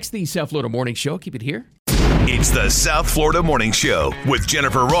 Coming up next, the South Florida Morning Show. Keep it here. It's the South Florida Morning Show with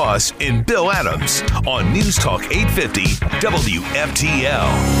Jennifer Ross and Bill Adams on News Talk 850 WFTL.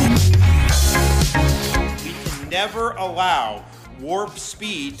 We can never allow warp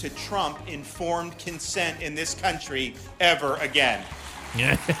speed to trump informed consent in this country ever again.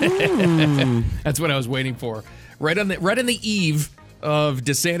 That's what I was waiting for. Right on the eve of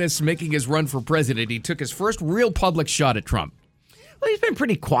DeSantis making his run for president, he took his first real public shot at Trump. Well, he's been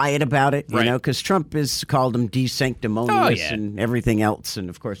pretty quiet about it, you know, because Trump has called him de-sanctimonious and everything else. And,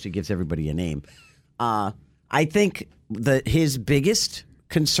 of course, he gives everybody a name. I think his biggest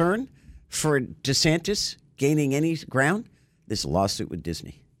concern for DeSantis gaining any ground, this lawsuit with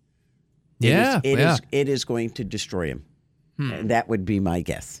Disney. It is going to destroy him. And that would be my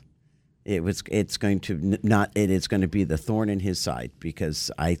guess. It is going to be the thorn in his side because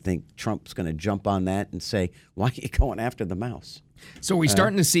I think Trump's going to jump on that and say, why are you going after the mouse? So are we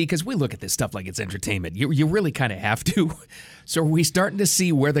starting to see, because we look at this stuff like it's entertainment. You really kind of have to. So are we starting to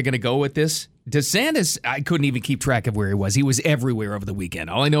see where they're going to go with this? DeSantis, I couldn't even keep track of where he was. He was everywhere over the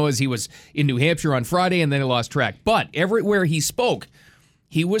weekend. All I know is he was in New Hampshire on Friday and then he lost track. But everywhere he spoke,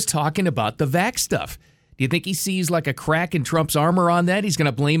 he was talking about the vax stuff. Do you think he sees like a crack in Trump's armor on that? He's going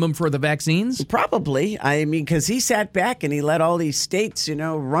to blame him for the vaccines? Probably. I mean, because he sat back and he let all these states,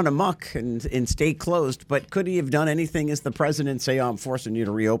 run amok and stay closed. But could he have done anything as the president, say, I'm forcing you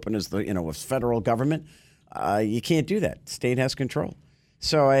to reopen as the, as federal government? You can't do that. State has control.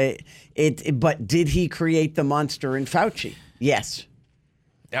 So, but did he create the monster in Fauci? Yes.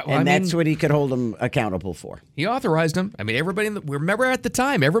 That's what he could hold him accountable for. He authorized him. I mean, remember at the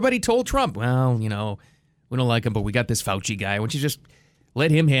time, everybody told Trump, well, we don't like him, but we got this Fauci guy. Why don't you just let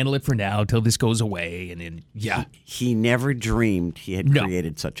him handle it for now until this goes away? And then, He never dreamed he had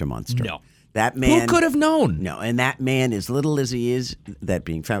created such a monster. No. That man. Who could have known? No, and that man, as little as he is, that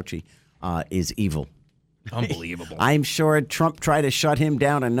being Fauci, is evil. Unbelievable. I'm sure Trump tried to shut him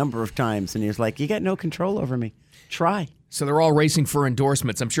down a number of times, and he was like, you got no control over me. Try. So they're all racing for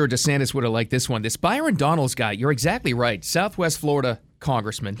endorsements. I'm sure DeSantis would have liked this one. This Byron Donalds guy, you're exactly right. Southwest Florida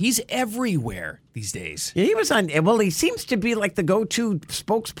congressman. He's everywhere these days. Yeah, he was on, well, he seems to be like the go-to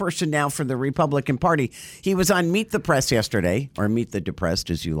spokesperson now for the Republican Party. He was on Meet the Press yesterday, or Meet the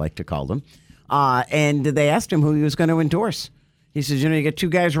Depressed, as you like to call them, and they asked him who he was going to endorse. He says, you get 2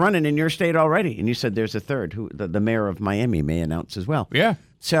 guys running in your state already. And you said there's a third, who the mayor of Miami may announce as well. Yeah.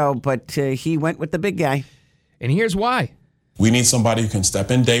 So, but he went with the big guy. And here's why. We need somebody who can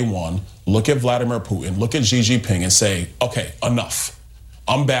step in day one, look at Vladimir Putin, look at Xi Jinping and say, okay, enough.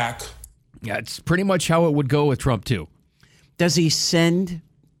 I'm back. Yeah, it's pretty much how it would go with Trump, too. Does he send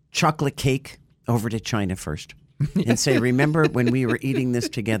chocolate cake over to China first and say, remember when we were eating this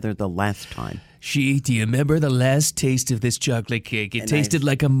together the last time? Xi, do you remember the last taste of this chocolate cake? It tasted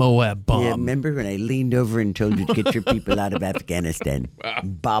like a Moab bomb. Yeah, remember when I leaned over and told you to get your people out of Afghanistan?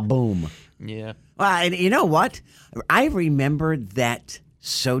 Ba-boom. Yeah. Well, and you know what? I remember that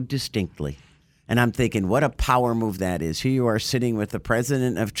so distinctly. And I'm thinking, what a power move that is. Here you are sitting with the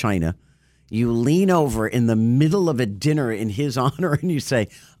president of China. You lean over in the middle of a dinner in his honor and you say,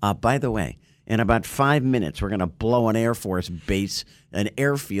 by the way, in about 5 minutes, we're going to blow an Air Force base, an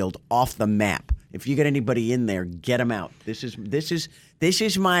airfield off the map. If you get anybody in there, get them out. This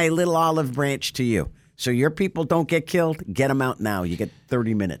is my little olive branch to you. So your people don't get killed, get them out now. You get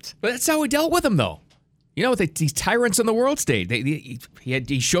 30 minutes. But that's how he dealt with them, though. These tyrants on the world stage.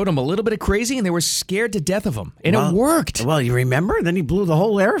 He showed them a little bit of crazy, and they were scared to death of him. And it worked. Well, you remember? Then he blew the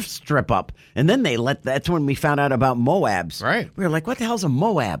whole airstrip up. And then that's when we found out about Moabs. Right. We were like, what the hell's a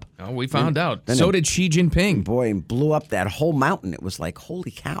Moab? Oh, we found out. So did Xi Jinping. Boy, and blew up that whole mountain. It was like, holy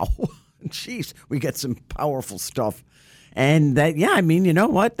cow. Jeez, we got some powerful stuff. And you know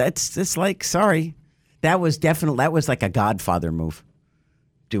what? That's just like, sorry. That was like a Godfather move,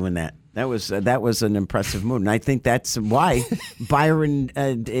 doing that. That was an impressive move, and I think that's why Byron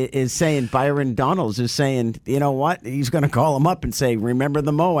Donalds is saying, you know what? He's going to call him up and say, "Remember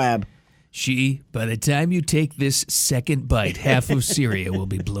the Moab." Xi, by the time you take this second bite, half of Syria will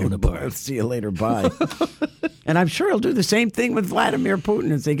be blown apart. See you later, bye. And I'm sure he'll do the same thing with Vladimir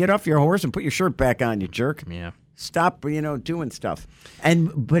Putin and say, "Get off your horse and put your shirt back on, you jerk." Yeah. Stop, doing stuff.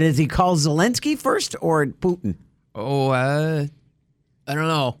 But does he call Zelensky first or Putin? Oh, I don't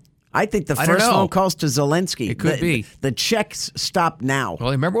know. I think the first phone call's to Zelensky. It could be. The checks stop now.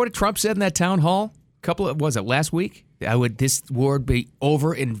 Well, remember what Trump said in that town hall? Last week? This war would be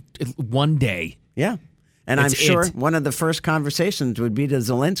over in one day. Yeah. And I'm sure one of the first conversations would be to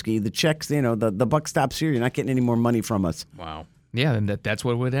Zelensky. The checks, the buck stops here. You're not getting any more money from us. Wow. Yeah, and that's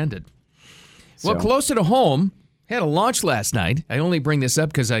what would ended. Well, closer to home, had a launch last night. I only bring this up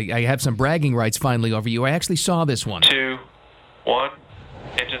because I have some bragging rights finally over you. I actually saw this one. 2, 1,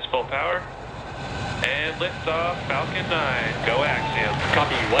 engines full power, and liftoff, Falcon 9, go Axiom.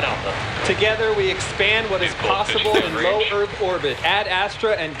 Copy 1 Alpha. Together we expand what is possible in low Earth orbit. Ad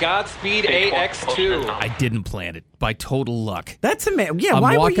Astra and Godspeed AX2. I didn't plan it by total luck. That's amazing. Yeah, I'm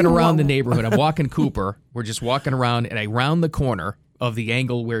why walking were you around the neighborhood. I'm walking Cooper. We're just walking around, and I round the corner of the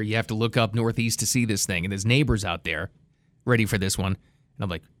angle where you have to look up northeast to see this thing, and there's neighbors out there ready for this one. And I'm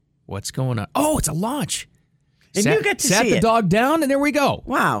like, what's going on? Oh, it's a launch. And you get to see sat the it. dog down, and there we go.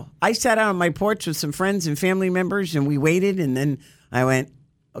 Wow. I sat out on my porch with some friends and family members, and we waited, and then I went,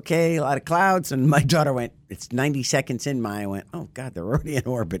 okay, a lot of clouds, and my daughter went, it's 90 seconds in, I went, oh, God, they're already in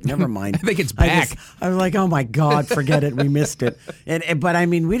orbit. Never mind. I think it's back. I was like, oh, my God, forget it. We missed it. But, I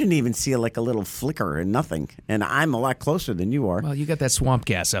mean, we didn't even see like a little flicker and nothing, and I'm a lot closer than you are. Well, you got that swamp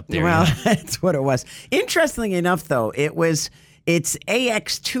gas up there. Well, that's what it was. Interestingly enough, though, it's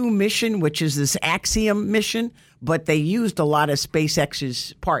AX2 mission, which is this Axiom mission, but they used a lot of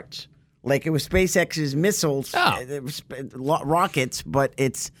SpaceX's parts. Like it was SpaceX's missiles, rockets, but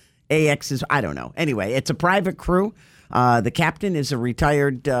it's AX's, I don't know. Anyway, it's a private crew. The captain is a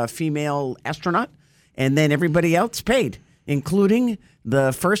retired female astronaut, and then everybody else paid, including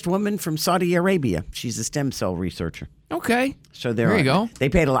the first woman from Saudi Arabia. She's a stem cell researcher. Okay. So there you go. They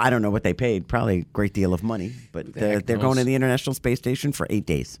paid I don't know what they paid, probably a great deal of money, but they're going to the International Space Station for 8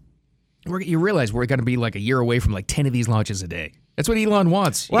 days. You realize we're going to be like a year away from like 10 of these launches a day. That's what Elon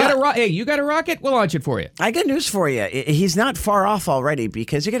wants. You got a rocket? We'll launch it for you. I got news for you. He's not far off already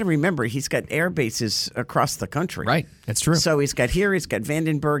because you got to remember he's got air bases across the country. Right. That's true. So he's got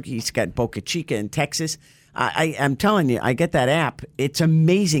Vandenberg, he's got Boca Chica in Texas. I'm telling you, I get that app. It's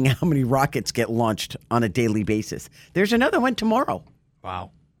amazing how many rockets get launched on a daily basis. There's another one tomorrow.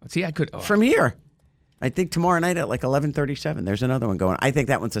 Wow. See, I could. From here. I think tomorrow night at like 11:37, there's another one going. I think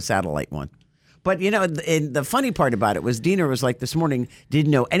that one's a satellite one. But, the funny part about it was Dina was like this morning,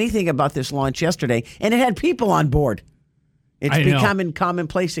 didn't know anything about this launch yesterday, and it had people on board. It's becoming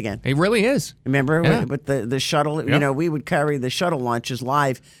commonplace again. It really is. Remember with the shuttle? Yep. We would carry the shuttle launches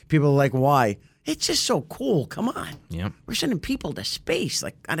live. People are like, why? It's just so cool. Come on. Yep. We're sending people to space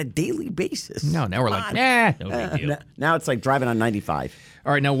like on a daily basis. No, now we're like, no big deal. Now it's like driving on 95.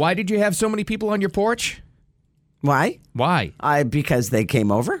 All right, now why did you have so many people on your porch? Why? Why? Because they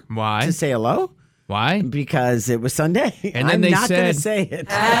came over. Why? To say hello. Why? Because it was Sunday. And then I'm they not going to said, say it.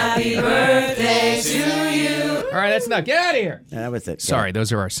 Happy birthday to you. All right, that's enough. Get out of here. That was it. Sorry,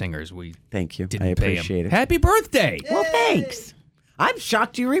 those are our singers. We Thank you. didn't I pay 'em. appreciate it. Happy birthday. Well, thanks. I'm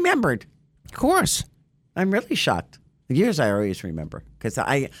shocked you remembered. Of course. I'm really shocked. Years I always remember because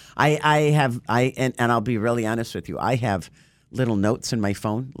and I'll be really honest with you. I have little notes in my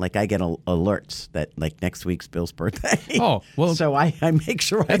phone. Like I get alerts that like next week's Bill's birthday. Oh, well. So I make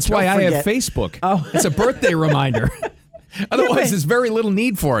sure That's I don't why I forget. have Facebook. Oh. It's a birthday reminder. Otherwise, there's very little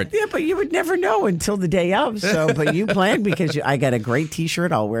need for it. Yeah, but you would never know until the day of. So, but you planned because I got a great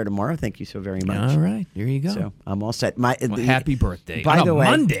T-shirt I'll wear tomorrow. Thank you so very much. All right, here you go. So I'm all set. Happy birthday. By On the a way,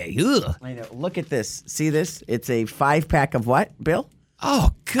 Monday. Ugh. I know. Look at this. See this? It's a 5-pack of what, Bill?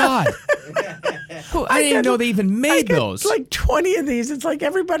 Oh, God. I didn't know they even made those. Like 20 of these. It's like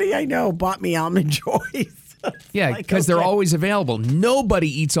everybody I know bought me Almond Joys. Yeah, because they're always available. Nobody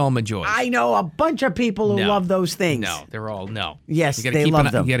eats Almond Joys. I know a bunch of people who love those things. No, they're all no. Yes, You gotta they keep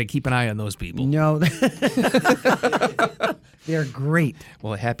love them. You got to keep an eye on those people. No. They're great.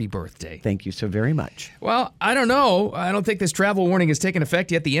 Well, happy birthday. Thank you so very much. Well, I don't know. I don't think this travel warning has taken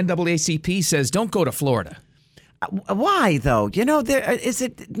effect yet. The NAACP says don't go to Florida. Why, though? You know, is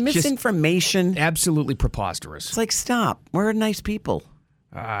it misinformation? Absolutely preposterous. It's like, stop. We're nice people.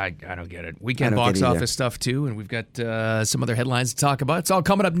 I don't get it. Weekend I don't box get either. office stuff, too, and we've got some other headlines to talk about. It's all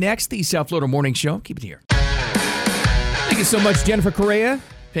coming up next, the South Florida Morning Show. Keep it here. Thank you so much, Jennifer Correa.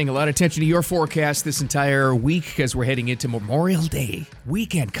 Paying a lot of attention to your forecast this entire week because we're heading into Memorial Day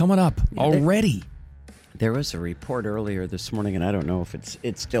weekend coming up already. There was a report earlier this morning, and I don't know if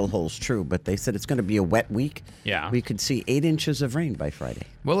it still holds true, but they said it's going to be a wet week. Yeah. We could see 8 inches of rain by Friday.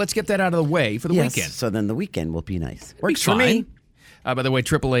 Well, let's get that out of the way for the weekend. So then the weekend will be nice. It'll Works be for me. fine. By the way,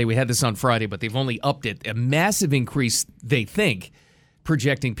 AAA, we had this on Friday, but they've only upped it. A massive increase, they think,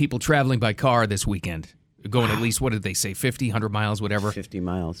 projecting people traveling by car this weekend. Going at least, what did they say, 50, 100 miles, whatever? 50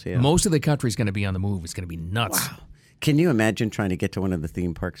 miles, yeah. Most of the country's going to be on the move. It's going to be nuts. Wow. Can you imagine trying to get to one of the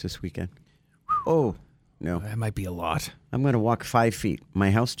theme parks this weekend? Oh, no. That might be a lot. I'm going to walk 5 feet,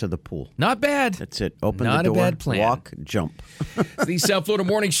 my house to the pool. Not bad. That's it. Open Not the door, a bad plan. walk, jump. It's the South Florida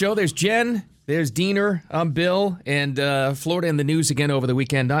Morning Show. There's Jen. There's Diener. I'm Bill. And Florida in the news again over the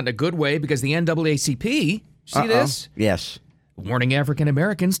weekend. Not in a good way because the NAACP, see this? Yes. Warning African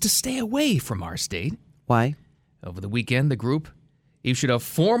Americans to stay away from our state. Why? Over the weekend, the group issued a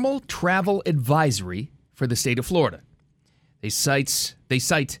formal travel advisory for the state of Florida. They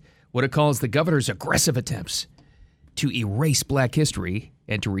cite what it calls the governor's aggressive attempts to erase black history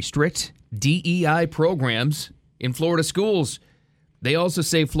and to restrict DEI programs in Florida schools. They also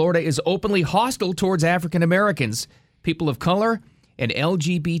say Florida is openly hostile towards African Americans, people of color, and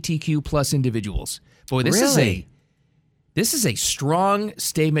LGBTQ plus individuals. Boy, this is a strong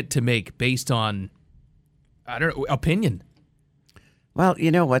statement to make based on, I don't know, opinion. Well,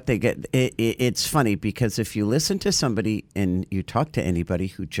 you know what? It's funny because if you listen to somebody and you talk to anybody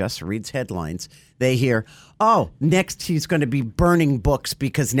who just reads headlines, they hear, oh, next he's going to be burning books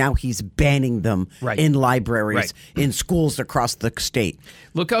because now he's banning them in libraries, in schools across the state.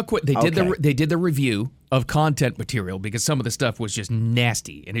 Look how quick they did the review of content material because some of the stuff was just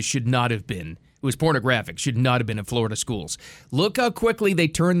nasty and it should not have been. It was pornographic, should not have been in Florida schools. Look how quickly they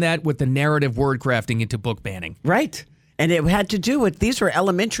turned that with the narrative word crafting into book banning. Right. And it had to do with, these were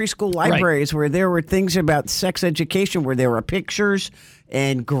elementary school libraries where there were things about sex education, where there were pictures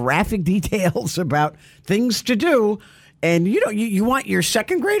and graphic details about things to do. And you want your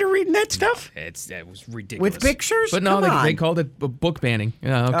second grader reading that stuff? That was ridiculous. With pictures? But no, Come on. they called it book banning.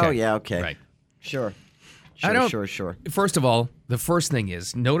 Okay. Oh, yeah, okay. Right. Sure. Sure. First of all, the first thing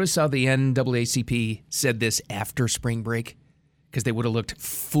is, notice how the NAACP said this after spring break? Because they would have looked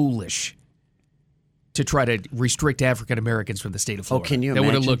foolish to try to restrict African Americans from the state of Florida. Oh, can you That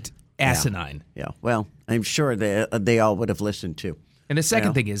imagine? would have looked asinine. Yeah. Well, I'm sure they all would have listened too. And the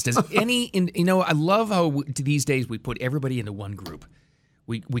second thing is, does I love how these days we put everybody into one group.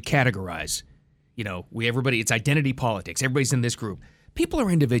 We categorize. It's identity politics. Everybody's in this group. People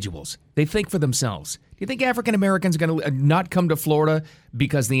are individuals. They think for themselves. Do you think African Americans are going to not come to Florida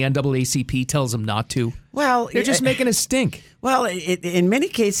because the NAACP tells them not to? Well, they're just making a stink. Well, in many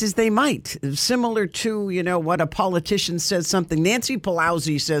cases, they might. Similar to, what a politician says something. Nancy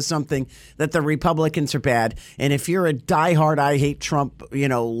Pelosi says something that the Republicans are bad. And if you're a diehard, I hate Trump,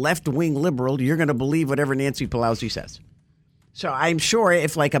 left-wing liberal, you're going to believe whatever Nancy Pelosi says. So I'm sure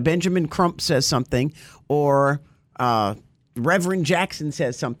if like a Benjamin Crump says something or Reverend Jackson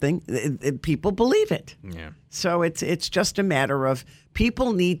says something, people believe it. Yeah. So it's just a matter of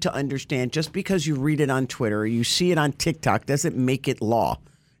people need to understand just because you read it on Twitter or you see it on TikTok doesn't make it law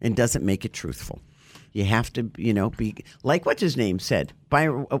and doesn't make it truthful. You have to, be like what's his name said.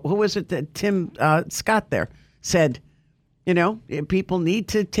 Who was it that Tim Scott there said, people need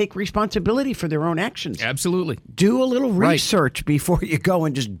to take responsibility for their own actions. Absolutely. Do a little research before you go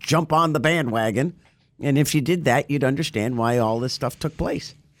and just jump on the bandwagon. And if you did that, you'd understand why all this stuff took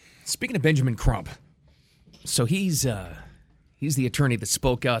place. Speaking of Benjamin Crump, so he's the attorney that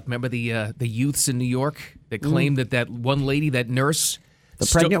spoke out. Remember the youths in New York that claimed that one lady, that nurse, the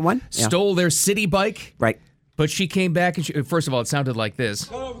pregnant one, stole their city bike? Right. But she came back and first of all, it sounded like this.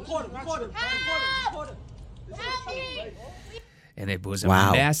 And it was a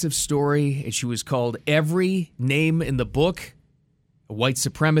massive story. And she was called every name in the book. A white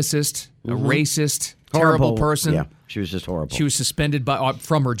supremacist, a racist, terrible person. Yeah, she was just horrible. She was suspended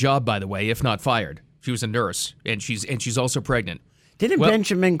from her job, by the way, if not fired. She was a nurse, and she's also pregnant. Didn't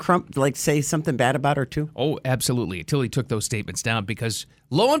Benjamin Crump say something bad about her too? Oh, absolutely. Until he took those statements down, because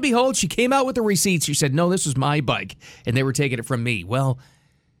lo and behold, she came out with the receipts. She said, "No, this was my bike, and they were taking it from me." Well,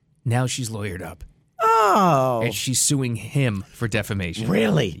 now she's lawyered up. Oh. And she's suing him for defamation.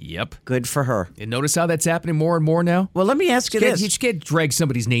 Really? Yep. Good for her. And notice how that's happening more and more now? Well, let me ask you this. You just can't drag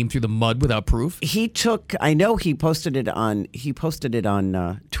somebody's name through the mud without proof. I know he posted it on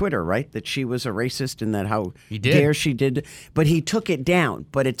Twitter, right? That she was a racist and that how dare she did. But he took it down.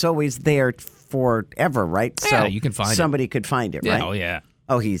 But it's always there forever, right? Yeah, you can find it. Somebody could find it, Yeah, right? oh, yeah.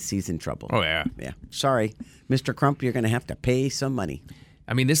 Oh, he's in trouble. Oh, yeah. Yeah. Sorry, Mr. Crump, you're going to have to pay some money.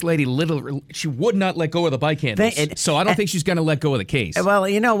 I mean, this lady, she would not let go of the bike handles. So I don't think she's going to let go of the case. Well,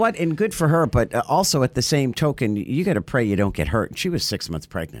 you know what? And good for her. But also at the same token, you got to pray you don't get hurt. She was 6 months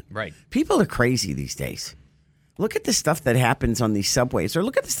pregnant. Right. People are crazy these days. Look at the stuff that happens on these subways. Or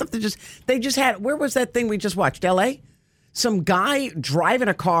look at the stuff that they just had. Where was that thing we just watched? L.A.? Some guy driving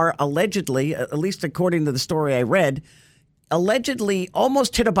a car, allegedly, at least according to the story I read, allegedly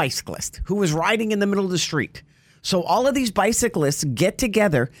almost hit a bicyclist who was riding in the middle of the street. So all of these bicyclists get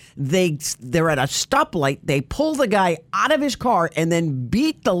together. They're at a stoplight. They pull the guy out of his car and then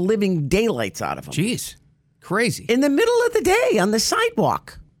beat the living daylights out of him. Jeez, crazy. In the middle of the day on the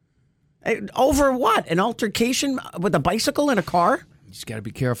sidewalk. Over what? An altercation with a bicycle in a car? You just got to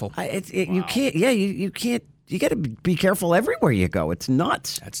be careful. You can't. Yeah, you can't. You got to be careful everywhere you go. It's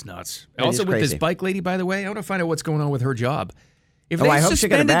nuts. That's nuts. Also, with this bike lady, by the way, I want to find out what's going on with her job. If I they hope she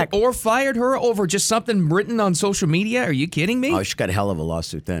got it suspended back. or fired her over just something written on social media, are you kidding me? Oh, she got a hell of a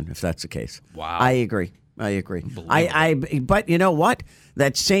lawsuit then, if that's the case. Wow. I agree. But you know what?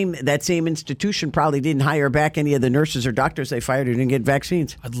 That same institution probably didn't hire back any of the nurses or doctors they fired who didn't get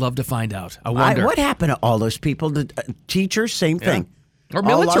vaccines. I'd love to find out. I wonder. What happened to all those people? The teachers, same thing. Or All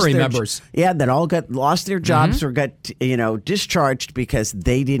military lost their- members. Yeah, that all lost their jobs or got discharged because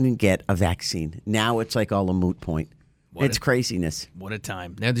they didn't get a vaccine. Now it's like all a moot point. It's craziness. What a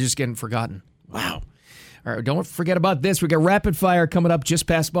time. Now they're just getting forgotten. Wow. All right, don't forget about this. We got rapid fire coming up just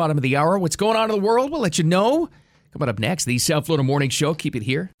past bottom of the hour. What's going on in the world? We'll let you know. Coming up next, the South Florida Morning Show. Keep it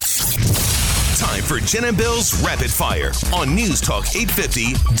here. Time for Jen and Bill's Rapid Fire on News Talk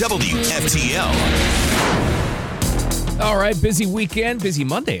 850 WFTL. All right, busy weekend, busy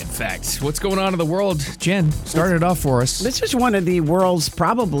Monday, in fact. What's going on in the world? Jen, start it off for us. This is one of the world's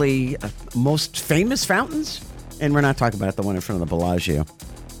probably most famous fountains. And we're not talking about the one in front of the Bellagio.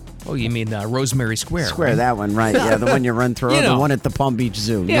 Oh, you mean Rosemary Square? Square, that one, right. Yeah, the one you run through. The one at the Palm Beach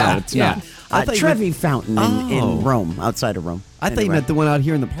Zoo. Yeah, no, it's not. Trevi Fountain in Rome, outside of Rome. I thought you meant the one out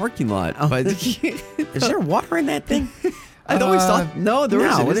here in the parking lot. But is there water in that thing? I'd always thought, no,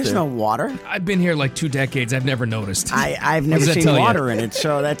 there's no water. I've been here like 2 decades. I've never noticed. I've never seen water in it,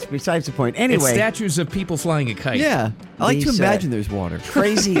 so that's besides the point. Anyway. It's statues of people flying a kite. Yeah. I like to imagine there's water.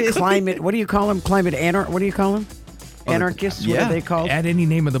 Crazy climate. What do you call them? What do you call them? Anarchists? What are they called? Add any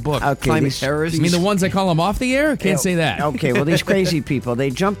name of the book. Okay, Climate terrorists. You mean the ones I call them off the air? Can't say that. Okay, well, these crazy people, they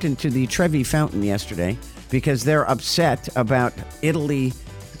jumped into the Trevi Fountain yesterday because they're upset about Italy,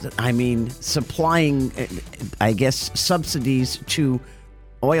 supplying, I guess, subsidies to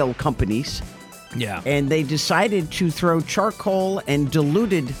oil companies. Yeah. And they decided to throw charcoal and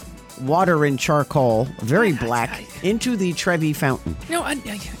diluted water and charcoal, very black, into the Trevi Fountain. No, and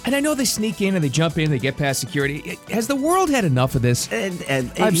I know they sneak in and they jump in, they get past security. Has the world had enough of this?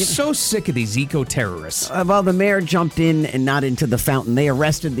 I'm so sick of these eco-terrorists. Well, the mayor jumped in and not into the fountain. They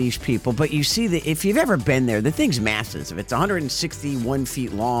arrested these people. But you see, if you've ever been there, the thing's massive. It's 161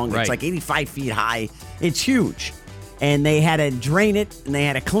 feet long. Right. It's like 85 feet high. It's huge. And they had to drain it, and they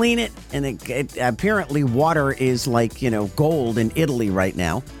had to clean it, and apparently water is like, gold in Italy right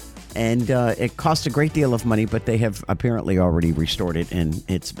now. And it cost a great deal of money, but they have apparently already restored it, and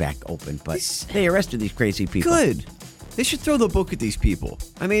it's back open. But they arrested these crazy people. Good. They should throw the book at these people.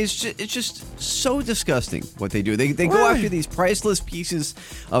 I mean, it's just so disgusting what they do. They go after these priceless pieces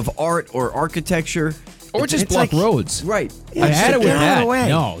of art or architecture. Or just block roads. Right. I had it with that. Away.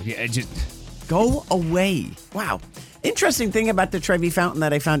 No, just go away. Wow. Interesting thing about the Trevi Fountain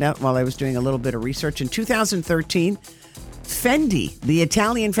that I found out while I was doing a little bit of research. In 2013, Fendi, the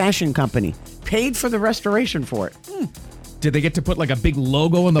Italian fashion company, paid for the restoration for it. Did they get to put like a big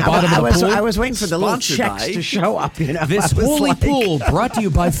logo on the bottom of the pool? I was waiting for the little checks to show up. This holy pool brought to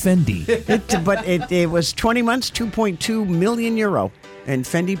you by Fendi. But it was 20 months, 2.2 million euro. And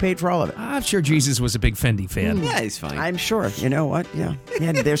Fendi paid for all of it. I'm sure Jesus was a big Fendi fan. Yeah, he's fine. I'm sure. You know what? Yeah. He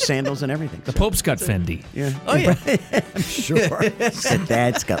had their sandals and everything. The Pope's got Fendi. Yeah. Oh, yeah. I'm sure. It's got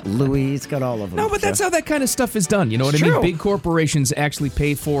that. It's got Louis. It's got all of them. No, but that's how that kind of stuff is done. You know what I mean? Big corporations actually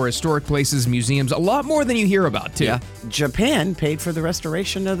pay for historic places, museums, a lot more than you hear about, too. Yeah. Japan paid for the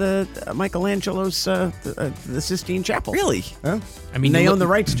restoration of the Michelangelo's the Sistine Chapel. Really? Huh? I mean, they own the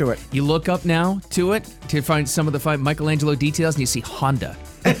rights to it. You look up now to it to find some of the Michelangelo details, and you see Honda.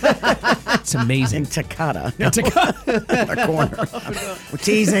 It's amazing. And Takata. No. The corner. We're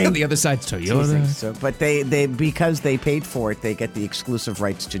teasing. The other side's Toyota. So, but they because they paid for it, they get the exclusive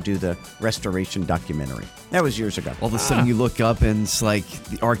rights to do the restoration documentary. That was years ago. All of a sudden, you look up and it's like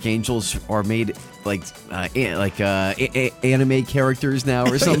the archangels are made like anime characters now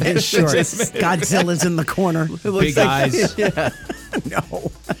or something. Sure. Godzilla's in the corner. Big eyes. Yeah.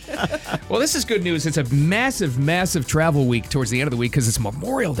 No. Well, this is good news. It's a massive, massive travel week towards the end of the week because it's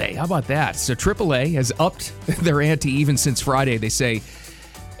Memorial Day. How about that? So AAA has upped their ante even since Friday. They say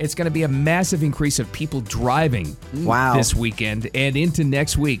it's going to be a massive increase of people driving this weekend and into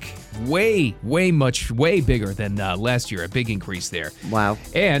next week. Way bigger than last year. A big increase there. Wow.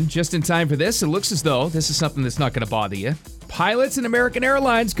 And just in time for this, it looks as though this is something that's not going to bother you. Pilots and American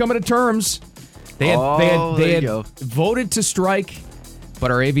Airlines coming to terms. They had voted to strike, but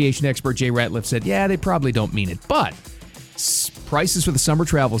our aviation expert Jay Ratliff said, yeah, they probably don't mean it. But prices for the summer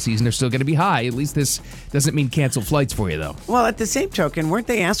travel season are still going to be high. At least this doesn't mean canceled flights for you, though. Well, at the same token, weren't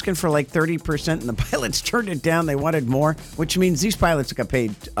they asking for like 30% and the pilots turned it down? They wanted more, which means these pilots got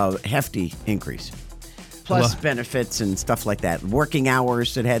paid a hefty increase. Plus benefits and stuff like that. Working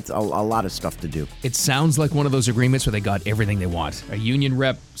hours, it had a lot of stuff to do. It sounds like one of those agreements where they got everything they want. A union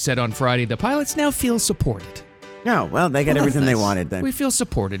rep said on Friday, the pilots now feel supported. No, well, they got everything they wanted then. We feel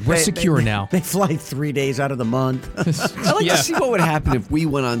supported. We're secure now. They fly 3 days out of the month. I'd like to see what would happen if we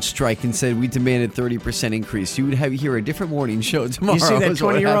went on strike and said we demanded 30% increase. You would hear a different morning show tomorrow. You see that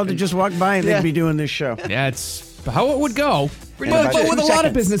 20-year-old that just walked by and they'd be doing this show. Yeah, it's how it would go. But with a lot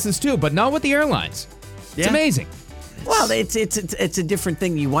of businesses, too, but not with the airlines. It's amazing. Well, it's a different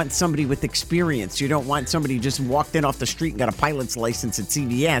thing. You want somebody with experience. You don't want somebody who just walked in off the street and got a pilot's license at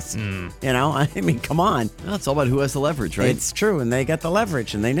CVS. You know, I mean, come on. Well, it's all about who has the leverage, right? It's true, and they got the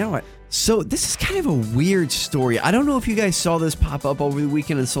leverage, and they know it. So this is kind of a weird story. I don't know if you guys saw this pop up over the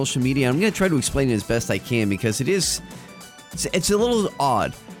weekend on social media. I'm going to try to explain it as best I can because it's a little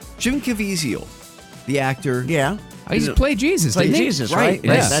odd. Jim Caviezel, the actor. Yeah. He's played Jesus, Played Jesus, right?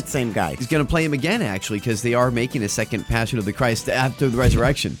 Yes. That same guy. He's going to play him again, actually, because they are making a second Passion of the Christ after the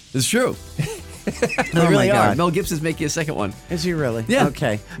resurrection. It's true. They really are. Mel Gibson's making a second one. Is he really? Yeah.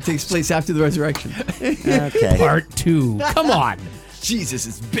 Okay. It takes place after the resurrection. Okay. Part 2. Come on. Jesus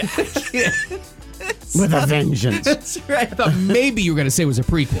is back. With a vengeance. That's right. I thought maybe you were going to say it was a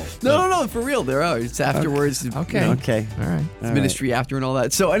prequel. No, for real. There are. It's afterwards. Okay. You know, Okay. All right. It's ministry after and all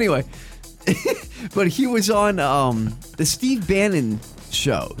that. So anyway, but he was on the Steve Bannon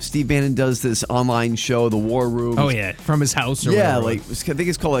show. Steve Bannon does this online show, The War Room. Oh, yeah. From his house or yeah, whatever. I think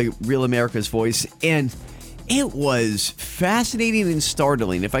it's called like Real America's Voice. And it was fascinating and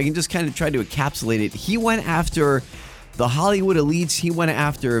startling. If I can just kind of try to encapsulate it, he went after the Hollywood elites. He went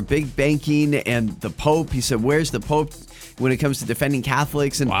after big banking and the Pope. He said, where's the Pope when it comes to defending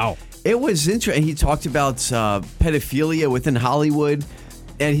Catholics? And wow. It was interesting. He talked about pedophilia within Hollywood.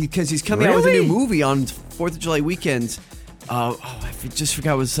 And because he's coming out with a new movie on 4th of July weekend. I just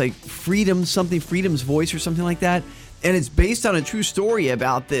forgot. It was like Freedom's Voice or something like that. And it's based on a true story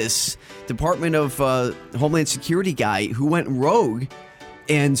about this Department of Homeland Security guy who went rogue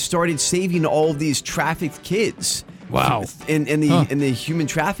and started saving all of these trafficked kids. Wow. In the human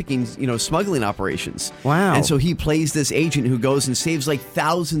trafficking, smuggling operations. Wow. And so he plays this agent who goes and saves like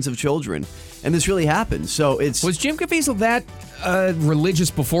thousands of children. and this really happened. So Was Jim Caviezel that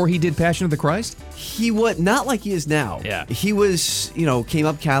religious before he did Passion of the Christ? He was not like he is now. Yeah. He was, came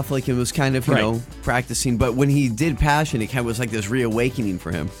up Catholic and was kind of, practicing. But when he did Passion, it kind of was like this reawakening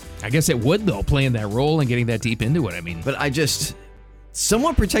for him. I guess it would, though, playing that role and getting that deep into it. I mean, but I just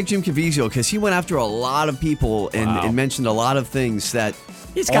somewhat protect Jim Caviezel because he went after a lot of people and mentioned a lot of things that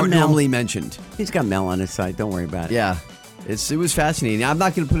aren't normally mentioned. He's got Mel on his side. Don't worry about it. Yeah. It was fascinating. I'm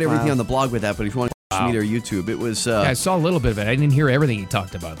not going to put everything on the blog with that, but if you want to watch me or YouTube, it was... I saw a little bit of it. I didn't hear everything he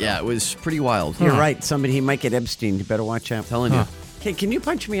talked about, though. Yeah, it was pretty wild. You're right. Somebody, he might get Epstein. You better watch out. Telling you. Okay, can you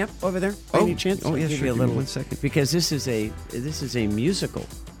punch me up over there? By any chance? Oh, yeah, I'll give sure. you a Give me little 1 second. Because this is a musical.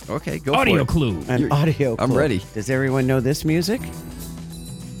 Okay, go Audio for it. clue. An audio clue. I'm ready. Does everyone know this music?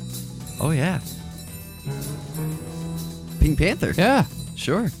 Oh, yeah. Pink Panther. Yeah.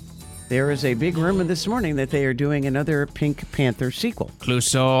 Sure. There is a big rumor this morning that they are doing another Pink Panther sequel.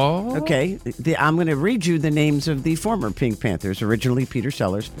 Clouseau. Okay, I'm going to read you the names of the former Pink Panthers. Originally, Peter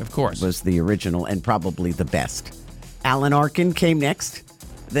Sellers, of course, was the original and probably the best. Alan Arkin came next.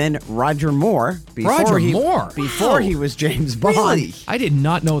 Then Roger Moore. Before he was James Bond. Really? I did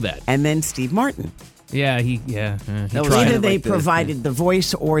not know that. And then Steve Martin. Yeah, he Either they provided the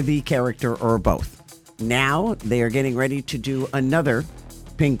voice or the character or both. Now they are getting ready to do another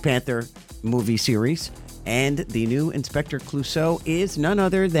Pink Panther movie series, and the new Inspector Clouseau is none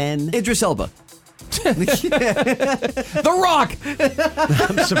other than Idris Elba. The Rock.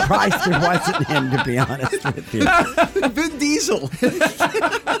 I'm surprised it wasn't him, to be honest with you. Vin Diesel.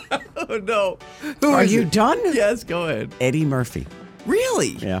 Oh no! Are you done? Yes, go ahead. Eddie Murphy. Really?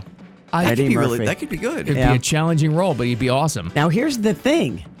 Yeah. Eddie Murphy. That could be good. It'd be a challenging role, but he'd be awesome. Now here's the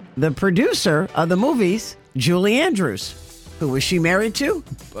thing: the producer of the movies, Julie Andrews. Who was she married to?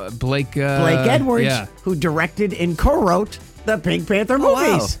 Blake Edwards, yeah. who directed and co-wrote the Pink Panther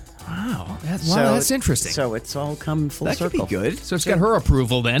movies. Wow, that's interesting. So it's all come full That circle. could be good. So it's got her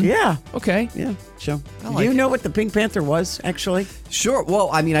approval then. Yeah. Okay. Yeah. So, like do you it. know what the Pink Panther was, actually? Sure. Well,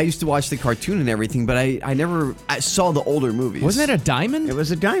 I mean, I used to watch the cartoon and everything, but I never saw the older movies. Wasn't it a diamond? It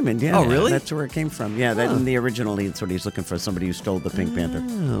was a diamond, yeah. Oh, really? That's where it came from. Yeah, that in the original, that's what he's looking for, somebody who stole the Pink Panther.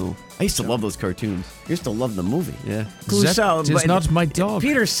 Oh. I used to love those cartoons. I used to love the movie. Yeah. Clouseau, That is not my dog.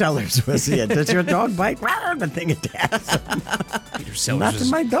 Peter Sellers was it. Does your dog bite? The thing attacks. Peter Sellers Not to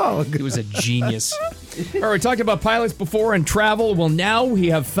my dog. He was a genius. All right, we talked about pilots before and travel. Well, now we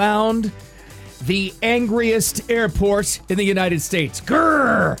have found the angriest airport in the United States.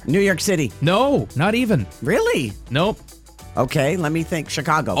 Grrr! New York City. No, not even. Really? Nope. Okay, let me think.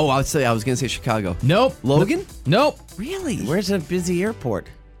 Chicago. Oh, I was going to say Chicago. Nope. Logan? Nope. Really? Where's a busy airport?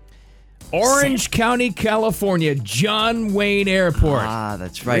 Orange County, California, John Wayne Airport. Ah,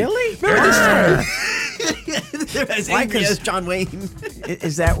 that's right. Really? They're as angry as John Wayne.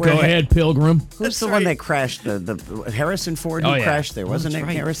 Is that where? Go ahead, Pilgrim. Who's the one that crashed? The Harrison Ford who crashed there, wasn't it?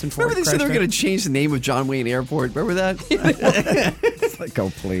 Right. Harrison Ford. Remember they said they were going to change the name of John Wayne Airport. Remember that? Go,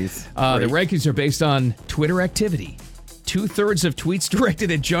 please. The rankings are based on Twitter activity. 2/3 of tweets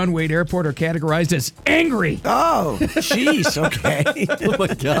directed at John Wayne Airport are categorized as angry. Oh, jeez. Okay. Oh my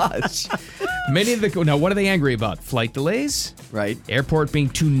gosh. Many of the now, what are they angry about? Flight delays, right? Airport being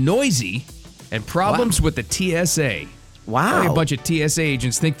too noisy, and problems with the TSA. Wow. Probably a bunch of TSA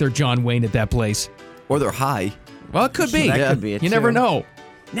agents think they're John Wayne at that place, or they're high. Well, it could be. That could be it. You never know.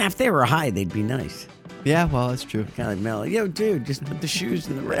 Now, if they were high, they'd be nice. Yeah, well, that's true. Kind of like Mel. Yo, dude, just put the shoes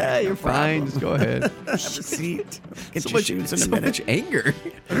in the rack. Yeah, you're fine. Just go ahead. Have a seat. Get So your much- shoes in so a minute. much anger.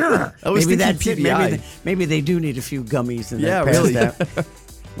 Maybe that's it. PBI. Maybe they do need a few gummies. And Yeah, that really. that.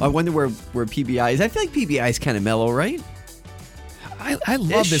 I wonder where PBI is. I feel like PBI is kind of mellow, right? I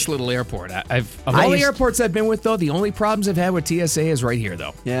love this little airport. Of all the airports I've been with, though, the only problems I've had with TSA is right here,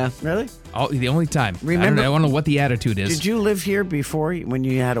 though. Yeah. Really? The only time. Remember- I don't know what the attitude is. Did you live here before when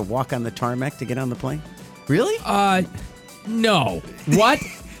you had to walk on the tarmac to get on the plane? Really? No. What?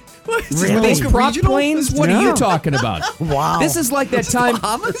 Really? These prop planes? What are you No. talking about? Wow. This is like that time.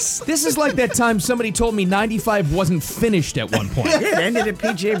 Bahamas? This is like that time somebody told me 95 wasn't finished at one point. Yeah, it ended at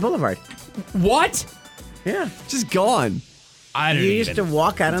PGA Boulevard. What? Yeah. Just gone. I don't You even. used to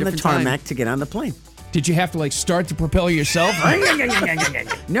walk out on the Different time. tarmac to get on the plane. Did you have to start to propel yourself?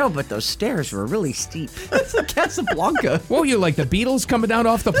 No, but those stairs were really steep. That's like Casablanca. What were you like the Beatles coming down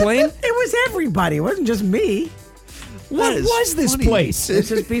off the plane? It was everybody. It wasn't just me. What is was this funny. place?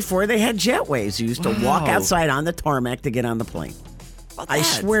 This is before they had jetways. You used to walk Wow. outside on the tarmac to get on the plane. I that?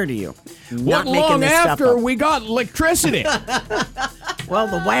 swear to you. What Not making long this stuff after up. we got electricity? Well,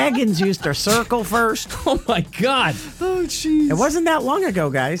 the wagons used to circle first. Oh my God! Oh, jeez. It wasn't that long ago,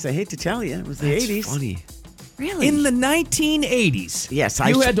 guys. I hate to tell you. It was the That's 80s. funny. Really? In the 1980s. Yes,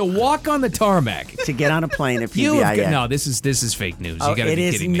 you had to walk on the tarmac to get on a plane at You have PBIF. got- no, this is fake news. Oh, You got to it be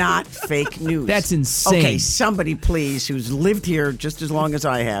is kidding me. not fake news. That's insane. Okay, somebody please, who's lived here just as long as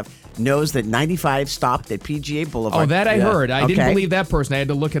I have, knows that 95 stopped at PGA Boulevard. Oh, that I heard. I didn't Okay. believe that person. I had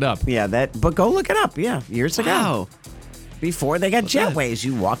to look it up. Yeah, but go look it up. Yeah, years ago. Wow. Before they got jetways,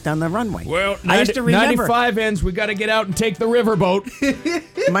 you walked on the runway. Well, I used to remember 95 ends. We got to get out and take the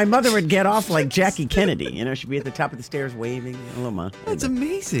riverboat. my mother would get off like Jackie Kennedy. You know, she'd be at the top of the stairs waving. Hello, Ma. That's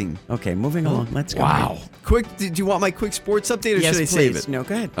amazing. Okay, moving along. Let's go. Wow. Quick, did you want my quick sports update or Yes, should I save please. it? No,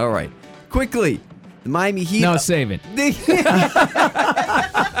 go ahead. All right. Quickly, the Miami Heat. No, save it.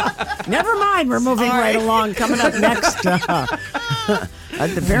 Never mind. We're moving right along. Coming up next.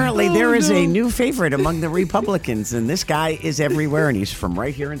 Apparently, there is a new favorite among the Republicans, and this guy is everywhere, and he's from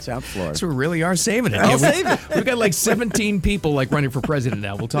right here in South Florida. So we really are saving it. I'll save it. We've got like 17 people like running for president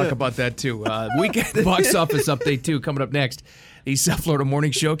now. We'll talk about that too. Weekend box office update too coming up next. The South Florida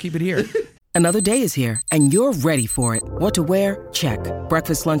Morning Show. Keep it here. Another day is here, and you're ready for it. What to wear? Check.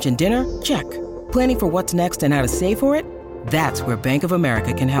 Breakfast, lunch, and dinner? Check. Planning for what's next and how to save for it? That's where Bank of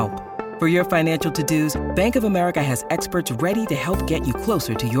America can help. For your financial to-dos, Bank of America has experts ready to help get you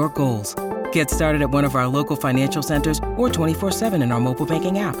closer to your goals. Get started at one of our local financial centers or 24/7 in our mobile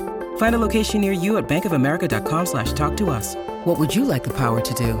banking app. Find a location near you at bankofamerica.com/talktous. What would you like the power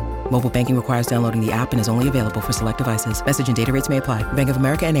to do? Mobile banking requires downloading the app and is only available for select devices. Message and data rates may apply. Bank of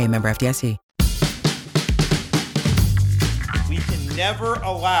America N.A., member FDIC. We can never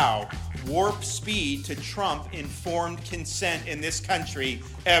allow warp speed to trump informed consent in this country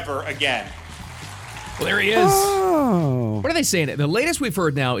ever again. Well, there he is. What are they saying? The latest we've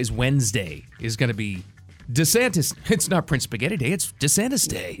heard now is Wednesday is going to be DeSantis. It's not Prince Spaghetti Day. It's DeSantis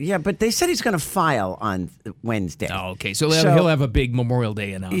Day. Yeah, but they said he's going to file on Wednesday. Oh, okay. So he'll have a big Memorial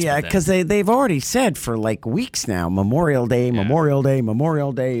Day announcement. Yeah, then. because they've already said for like weeks now, Memorial Day, Memorial Day,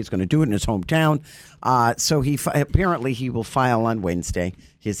 Memorial Day. He's going to do it in his hometown. So apparently he will file on Wednesday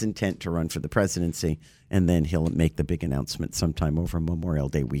his intent to run for the presidency, and then he'll make the big announcement sometime over Memorial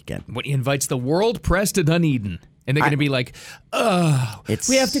Day weekend. When he invites the world press to Dunedin, and they're going to be like, "Oh,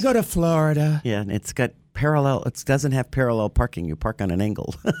 we have to go to Florida." Yeah, and it's got parallel. It doesn't have parallel parking. You park on an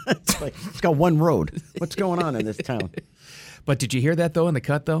angle. It's got one road. What's going on in this town? But did you hear that though in the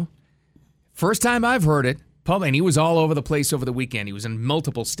cut though? First time I've heard it. And he was all over the place over the weekend. He was in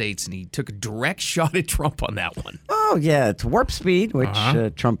multiple states, and he took a direct shot at Trump on that one. Oh, yeah, it's warp speed, which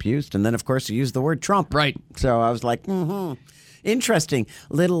Trump used. And then, of course, he used the word Trump. Right. So I was like, interesting.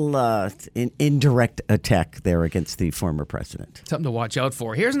 Little indirect attack there against the former president. Something to watch out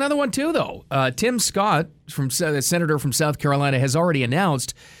for. Here's another one, too, though. Tim Scott, the senator from South Carolina, has already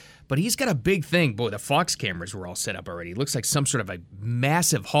announced, but he's got a big thing. Boy, the Fox cameras were all set up already. It looks like some sort of a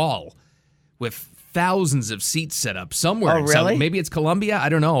massive hall with thousands of seats set up somewhere. Oh, really? Maybe it's Columbia. I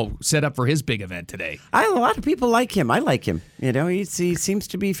don't know. Set up for his big event today. A lot of people like him. I like him. You know, he seems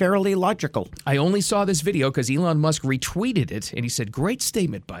to be fairly logical. I only saw this video because Elon Musk retweeted it, and he said, "Great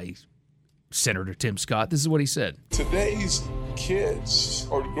statement by Senator Tim Scott." This is what he said. Today's kids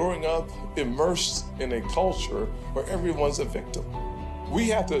are growing up immersed in a culture where everyone's a victim. We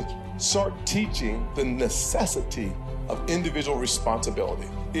have to start teaching the necessity of individual responsibility.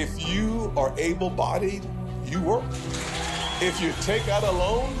 If you are able-bodied, you work. If you take out a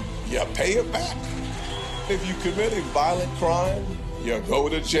loan, you pay it back. If you commit a violent crime, you go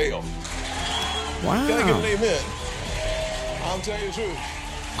to jail. Wow. Can I get an amen? I'm telling you the truth.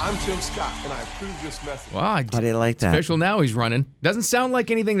 I'm Tim Scott, and I approve this message. Wow, How do you like that? Official now he's running. Doesn't sound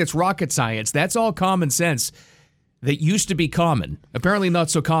like anything that's rocket science. That's all common sense that used to be common. Apparently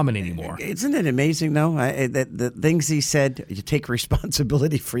not so common anymore. Isn't it amazing, though, that the things he said, you take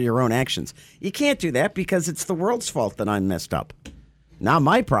responsibility for your own actions. You can't do that because it's the world's fault that I'm messed up. Not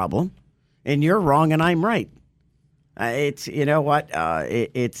my problem. And you're wrong and I'm right. It's, you know what,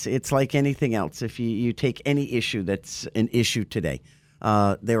 it's like anything else. If you take any issue that's an issue today,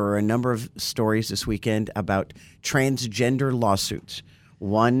 there were a number of stories this weekend about transgender lawsuits.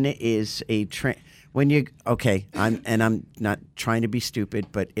 One is I'm not trying to be stupid,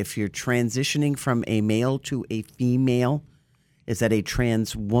 but if you're transitioning from a male to a female, is that a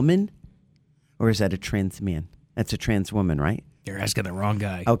trans woman or is that a trans man? That's a trans woman, right? You're asking the wrong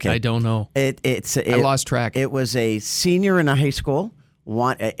guy. Okay. I don't know. I lost track. It was a senior in a high school,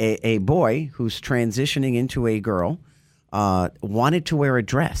 a boy who's transitioning into a girl, wanted to wear a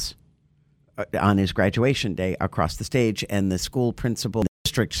dress on his graduation day across the stage, and the school principal in the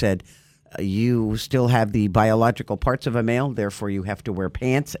district said, you still have the biological parts of a male, therefore you have to wear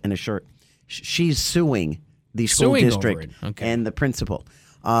pants and a shirt. She's suing the school district and the principal.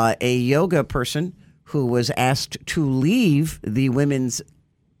 A yoga person who was asked to leave the women's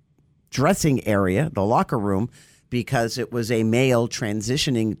dressing area, the locker room, because it was a male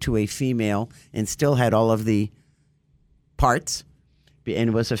transitioning to a female and still had all of the parts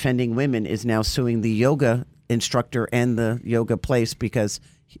and was offending women, is now suing the yoga instructor and the yoga place because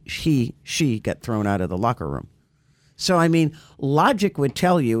she got thrown out of the locker room. So, I mean, logic would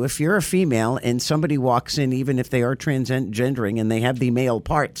tell you if you're a female and somebody walks in, even if they are transgendering and they have the male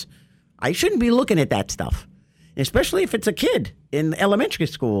parts, I shouldn't be looking at that stuff, especially if it's a kid in elementary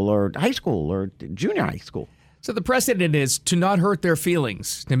school or high school or junior high school. So the precedent is to not hurt their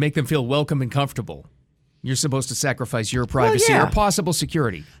feelings, to make them feel welcome and comfortable. You're supposed to sacrifice your privacy or possible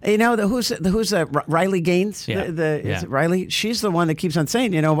security. You know, who's Riley Gaines? Yeah. Is it Riley? She's the one that keeps on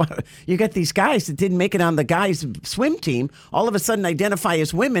saying, you know, you got these guys that didn't make it on the guys' swim team, all of a sudden identify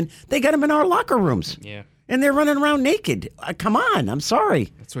as women. They got them in our locker rooms. Yeah. And they're running around naked. Come on, I'm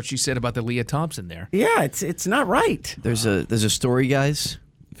sorry. That's what she said about the Leah Thompson there. Yeah, it's not right. There's a story, guys.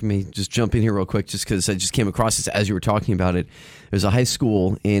 For me, just jump in here real quick, just because I just came across this as you were talking about it. There's a high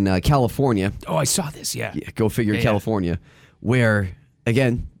school in California. Oh, I saw this. Yeah, go figure, California, where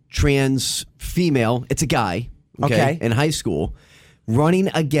again, trans female, it's a guy, okay, in high school, running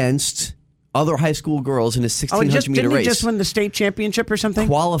against other high school girls in a 1,600 meter race. Didn't he just win the state championship or something?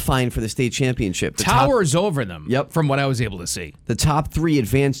 Qualifying for the state championship. Towers over them. Yep. From what I was able to see. The top 3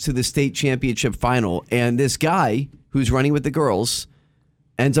 advanced to the state championship final, and this guy who's running with the girls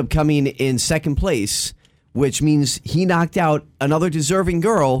ends up coming in second place, which means he knocked out another deserving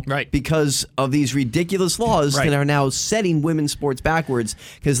girl because of these ridiculous laws that are now setting women's sports backwards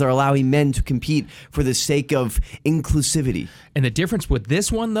because they're allowing men to compete for the sake of inclusivity. And the difference with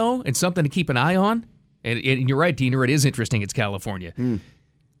this one, though, and something to keep an eye on, and you're right, Diener, it is interesting, it's California.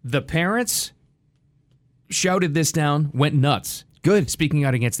 The parents shouted this down, went nuts. Good. Speaking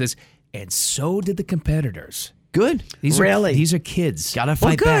out against this, and so did the competitors. Good. These are kids. Gotta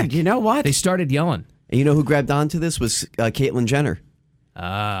fight back. You know what? They started yelling. And you know who grabbed onto this was Caitlyn Jenner.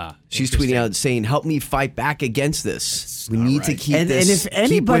 She's tweeting out saying, "Help me fight back against this. We need to keep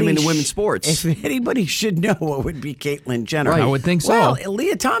keep women in women's sports." If anybody should know, it would be Caitlyn Jenner. Right. I would think so. Well,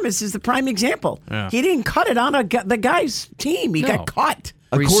 Leah Thomas is the prime example. Yeah. He didn't cut it on the guy's team. He got caught.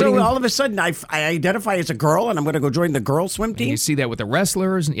 So all of a sudden, I identify as a girl, and I'm going to go join the girls' swim team. And you see that with the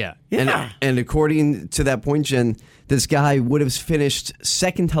wrestlers. Yeah. And according to that point, Jen, this guy would have finished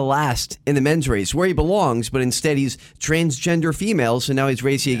second to last in the men's race, where he belongs, but instead he's transgender female, so now he's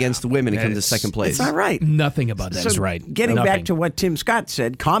racing against the women and comes to second place. It's not right. Nothing about that is right. Getting back to what Tim Scott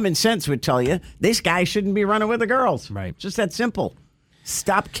said, common sense would tell you this guy shouldn't be running with the girls. Right. Just that simple.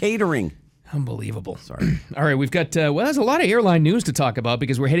 Stop catering. Unbelievable. Sorry. All right, we've got, there's a lot of airline news to talk about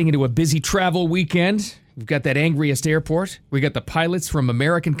because we're heading into a busy travel weekend. We've got that angriest airport. We got the pilots from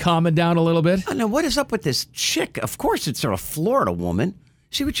American calming down a little bit. I know, what is up with this chick? Of course it's a Florida woman.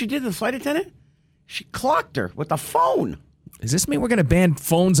 See what she did to the flight attendant? She clocked her with a phone. Does this mean we're going to ban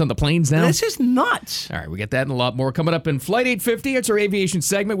phones on the planes now? This is nuts. All right, we got that and a lot more coming up in Flight 850. It's our aviation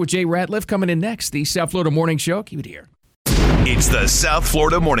segment with Jay Ratliff coming in next. The South Florida Morning Show. Keep it here. It's the South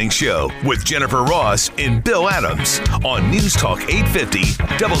Florida Morning Show with Jennifer Ross and Bill Adams on News Talk 850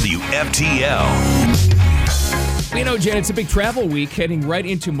 WFTL. You know, Jen, it's a big travel week heading right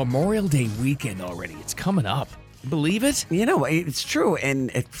into Memorial Day weekend already. It's coming up. Believe it? You know, it's true.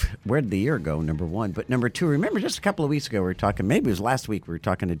 And where did the year go, number one? But number two, remember just a couple of weeks ago we were talking, maybe it was last week, we were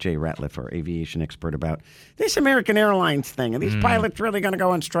talking to Jay Ratliff, our aviation expert, about this American Airlines thing. Are these pilots really going to go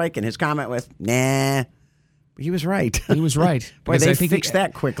on strike? And his comment was, nah. He was right. He was right. Boy, they fixed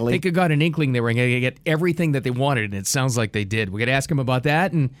that quickly. I think it got an inkling they were going to get everything that they wanted, and it sounds like they did. We got to ask him about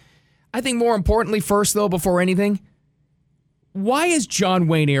that. And I think more importantly, first, though, before anything, why is John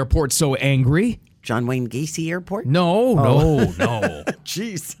Wayne Airport so angry? John Wayne Gacy Airport? No.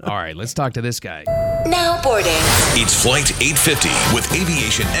 Jeez. All right, let's talk to this guy. Now boarding. It's Flight 850 with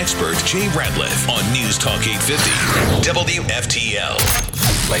aviation expert Jay Ratliff on News Talk 850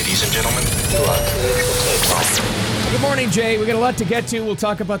 WFTL. Ladies and gentlemen, you are cleared for takeoff. Good morning, Jay. We got a lot to get to. We'll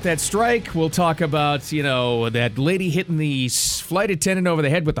talk about that strike. We'll talk about, that lady hitting the flight attendant over the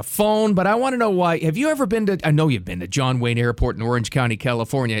head with the phone. But I want to know why. Have you ever been to, I know you've been to John Wayne Airport in Orange County,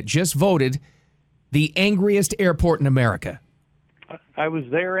 California. It just voted the angriest airport in America. I was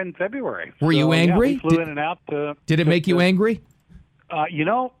there in February. Were you angry? Yeah, we flew in and out. Did it make you angry?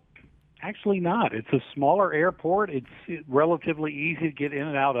 Actually not. It's a smaller airport. It's relatively easy to get in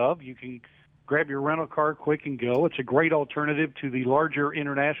and out of. You can grab your rental car quick and go. It's a great alternative to the larger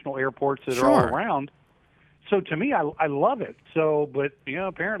international airports that are all around. So to me, I love it. So, but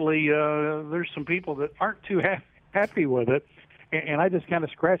apparently there's some people that aren't too happy with it. And I just kind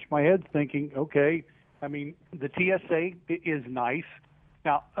of scratched my head thinking, okay, I mean, the TSA is nice.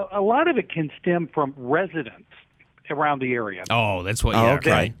 Now, a lot of it can stem from residents around the area. Oh, that's what. Yeah,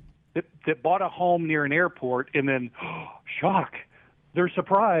 okay. That bought a home near an airport, and then, shock, they're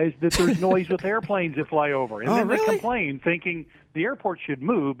surprised that there's noise with airplanes that fly over. And then they complain, thinking the airport should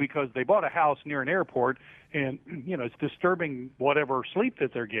move because they bought a house near an airport, and, it's disturbing whatever sleep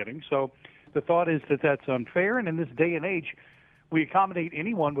that they're getting. So the thought is that that's unfair, and in this day and age, we accommodate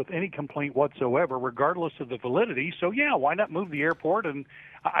anyone with any complaint whatsoever, regardless of the validity. So, yeah, why not move the airport? And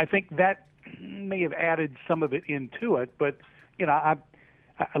I think that may have added some of it into it. But,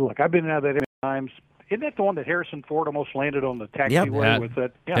 look, I've been out of that many times. Isn't that the one that Harrison Ford almost landed on the taxiway with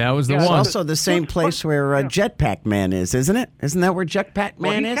that? Yeah, that was the one. It's also the same place where Jetpack Man is, isn't it? Isn't that where Jetpack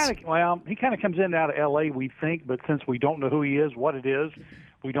Man is? He kind of comes in and out of L.A., we think, but since we don't know who he is, what it is,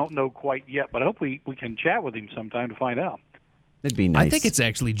 we don't know quite yet. But I hope we can chat with him sometime to find out. It'd be nice. I think it's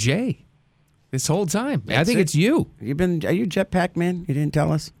actually Jay this whole time. I think it's you. Are you Jetpack Man? You didn't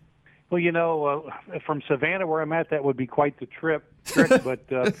tell us? Well, from Savannah where I'm at, that would be quite the trick. But,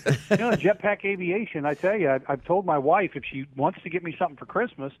 Jetpack Aviation, I tell you, I've told my wife if she wants to get me something for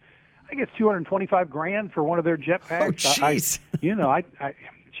Christmas, I get $225,000 for one of their jetpacks. Oh, jeez.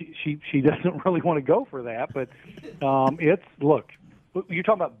 She doesn't really want to go for that. But look, you're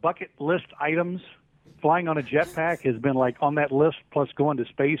talking about bucket list items. Flying on a jetpack has been like on that list, plus going to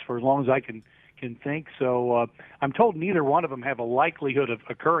space for as long as I can think. So I'm told neither one of them have a likelihood of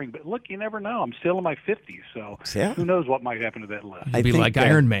occurring. But look, you never know. I'm still in my 50s, so who knows what might happen to that list. I'd be like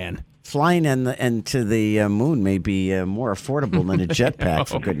Iron Man. Flying and to the moon may be more affordable than a jetpack,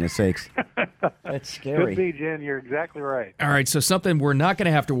 for goodness sakes. That's scary. Could be, Jen. You're exactly right. All right, so something we're not going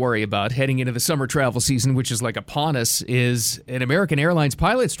to have to worry about heading into the summer travel season, which is like upon us, is an American Airlines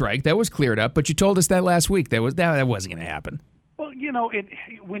pilot strike. That was cleared up, but you told us that last week. That wasn't going to happen. Well,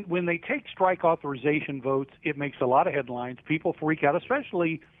 when they take strike authorization votes, it makes a lot of headlines. People freak out,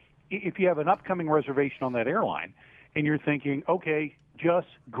 especially if you have an upcoming reservation on that airline, and you're thinking, okay, just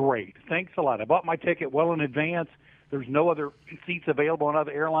great. Thanks a lot. I bought my ticket well in advance. There's no other seats available on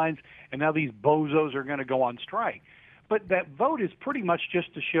other airlines, and now these bozos are going to go on strike. But that vote is pretty much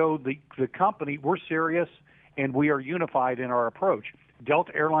just to show the company we're serious and we are unified in our approach.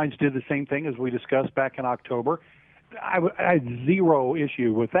 Delta Airlines did the same thing as we discussed back in October. I had zero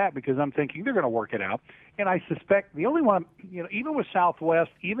issue with that because I'm thinking they're going to work it out. And I suspect the only one, even with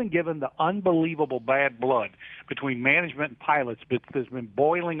Southwest, even given the unbelievable bad blood between management and pilots that's been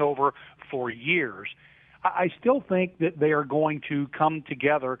boiling over for years, I still think that they are going to come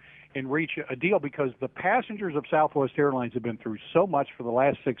together and reach a deal because the passengers of Southwest Airlines have been through so much for the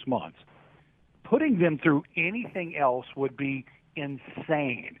last 6 months. Putting them through anything else would be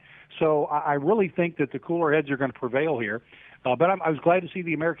insane. So I really think that the cooler heads are going to prevail here. But I was glad to see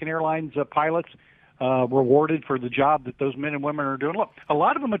the American Airlines pilots rewarded for the job that those men and women are doing. Look, a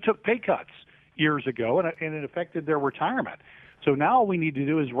lot of them took pay cuts years ago, and it affected their retirement. So now all we need to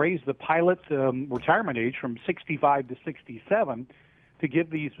do is raise the pilot retirement age from 65 to 67 to give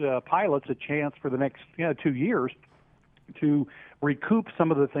these pilots a chance for the next 2 years to recoup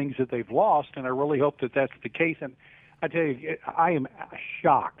some of the things that they've lost, and I really hope that that's the case. And I tell you, I am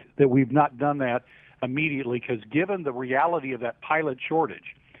shocked that we've not done that immediately because given the reality of that pilot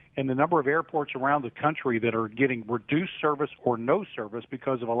shortage and the number of airports around the country that are getting reduced service or no service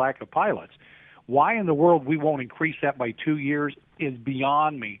because of a lack of pilots, why in the world we won't increase that by 2 years is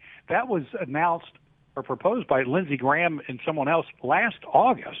beyond me. That was announced or proposed by Lindsey Graham and someone else last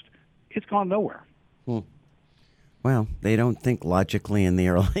August. It's gone nowhere. Well, they don't think logically in the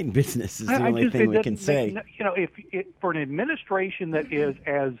airline business is the only thing we can say. If for an administration that is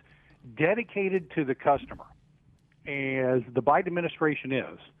as dedicated to the customer as the Biden administration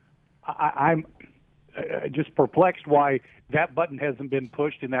is, I'm just perplexed why that button hasn't been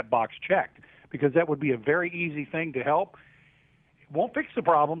pushed and that box checked, because that would be a very easy thing to help. It won't fix the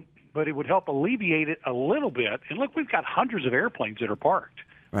problem, but it would help alleviate it a little bit. And look, we've got hundreds of airplanes that are parked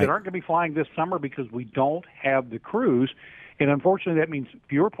that aren't going to be flying this summer because we don't have the crews. And unfortunately, that means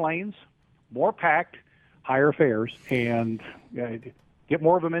fewer planes, more packed, higher fares, and get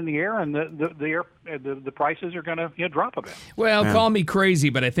more of them in the air, and the prices are going to drop a bit. Well, call me crazy,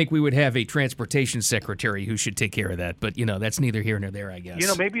 but I think we would have a transportation secretary who should take care of that. But, that's neither here nor there, I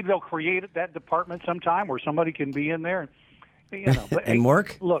guess. Maybe they'll create that department sometime where somebody can be in there. But, and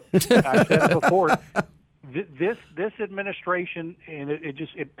work? Look, I said it before. This administration, and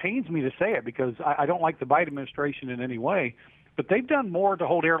it pains me to say it because I don't like the Biden administration in any way, but they've done more to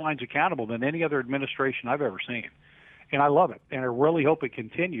hold airlines accountable than any other administration I've ever seen. And I love it. And I really hope it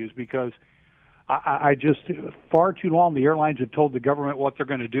continues because I just, far too long, the airlines have told the government what they're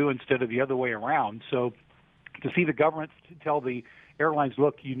going to do instead of the other way around. So to see the government tell the airlines,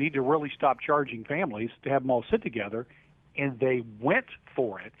 look, you need to really stop charging families to have them all sit together, and they went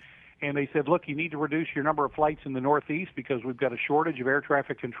for it. And they said, look, you need to reduce your number of flights in the Northeast because we've got a shortage of air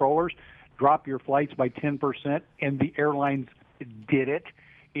traffic controllers. Drop your flights by 10%, and the airlines did it,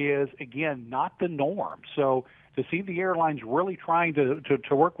 is, again, not the norm. So to see the airlines really trying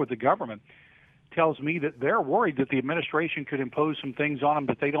to work with the government tells me that they're worried that the administration could impose some things on them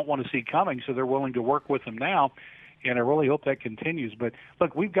that they don't want to see coming, so they're willing to work with them now. And I really hope that continues. But,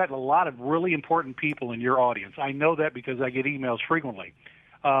 look, we've got a lot of really important people in your audience. I know that because I get emails frequently.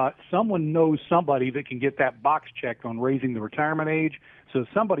 Someone knows somebody that can get that box checked on raising the retirement age. So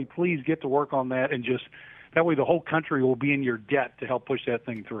somebody please get to work on that, and just that way the whole country will be in your debt to help push that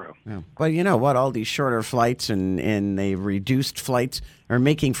thing through. Yeah. Well, you know what? All these shorter flights and the reduced flights are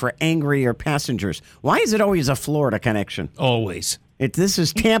making for angrier passengers. Why is it always a Florida connection? Always. This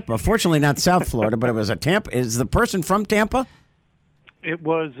is Tampa. Fortunately, not South Florida, but it was a Tampa. Is the person from Tampa? It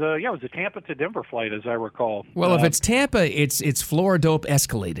was, it was a Tampa to Denver flight, as I recall. Well, if it's Tampa, it's Floridope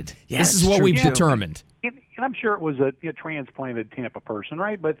escalated. Yeah, this is what we've determined. And I'm sure it was a transplanted Tampa person,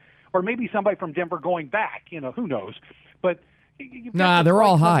 right? Or maybe somebody from Denver going back. Who knows? But they're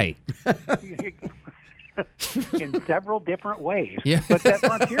all high. In several different ways. Yeah. But that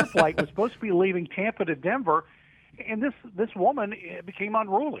Frontier flight was supposed to be leaving Tampa to Denver, and this woman became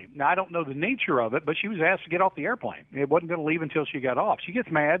unruly. Now, I don't know the nature of it, but she was asked to get off the airplane. It wasn't going to leave until she got off. She gets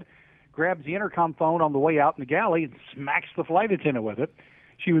mad, grabs the intercom phone on the way out in the galley, and smacks the flight attendant with it.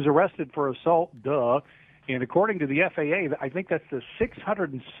 She was arrested for assault, and according to the FAA, I think that's the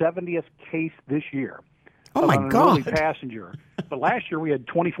 670th case this year. Oh, my God. Unruly passenger. But last year we had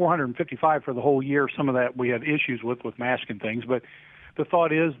 2,455 for the whole year. Some of that we had issues with mask and things. But the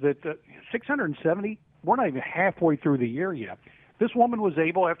thought is that 670, we're not even halfway through the year yet. This woman was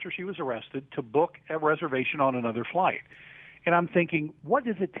able, after she was arrested, to book a reservation on another flight. And I'm thinking, what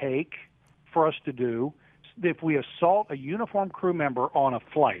does it take for us to do if we assault a uniformed crew member on a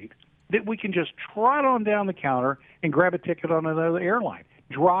flight that we can just trot on down the counter and grab a ticket on another airline?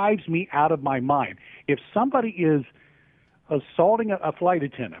 Drives me out of my mind. If somebody is assaulting a flight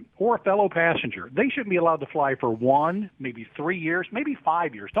attendant or a fellow passenger, they shouldn't be allowed to fly for 1, maybe 3 years, maybe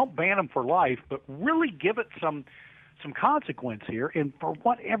 5 years. Don't ban them for life, but really give it some consequence here. And for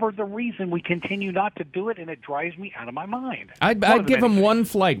whatever the reason, we continue not to do it, and it drives me out of my mind. I'd give them one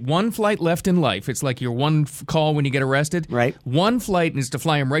flight left in life. It's like your one call when you get arrested. Right. One flight is to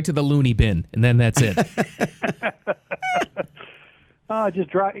fly them right to the loony bin, and then that's it.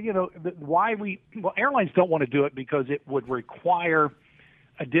 Just drive. Airlines don't want to do it because it would require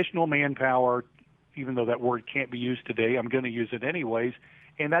additional manpower, even though that word can't be used today. I'm going to use it anyways,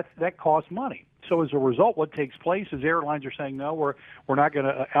 and that costs money. So as a result, what takes place is airlines are saying, no, we're not going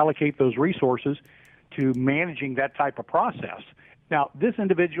to allocate those resources to managing that type of process. Now, this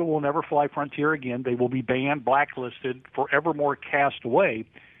individual will never fly Frontier again. They will be banned, blacklisted, forevermore cast away.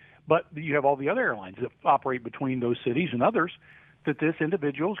 But you have all the other airlines that operate between those cities and others that this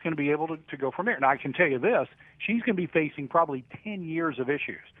individual is going to be able to go from there. Now, I can tell you this, she's going to be facing probably 10 years of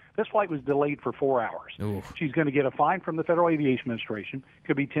issues. This flight was delayed for 4 hours. Oof. She's going to get a fine from the Federal Aviation Administration.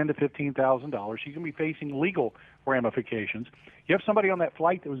 Could be $10,000 to $15,000. She's going to be facing legal ramifications. You have somebody on that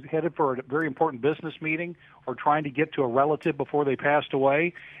flight that was headed for a very important business meeting or trying to get to a relative before they passed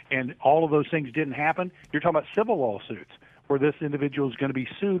away, and all of those things didn't happen. You're talking about civil lawsuits where this individual is going to be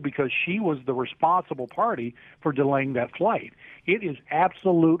sued because she was the responsible party for delaying that flight. It is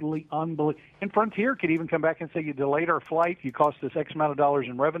absolutely unbelievable. And Frontier could even come back and say, you delayed our flight, you cost us X amount of dollars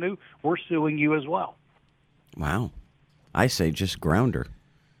in revenue, we're suing you as well. Wow. I say just ground her.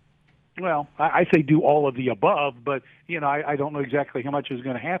 Well, I say do all of the above, but, I don't know exactly how much is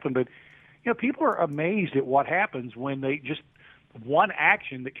going to happen. But, people are amazed at what happens when they just one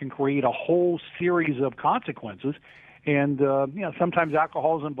action that can create a whole series of consequences. And, sometimes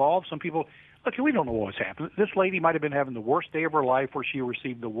alcohol is involved. Some people, look, we don't know what's happened. This lady might have been having the worst day of her life where she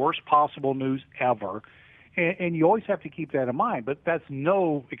received the worst possible news ever. And you always have to keep that in mind. But that's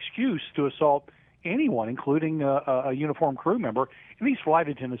no excuse to assault anyone, including a uniformed crew member. And these flight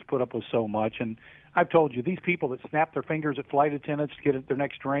attendants put up with so much. And I've told you, these people that snap their fingers at flight attendants to get their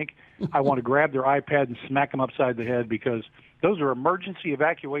next drink, I want to grab their iPad and smack them upside the head because those are emergency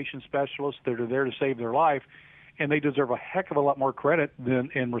evacuation specialists that are there to save their life. And they deserve a heck of a lot more credit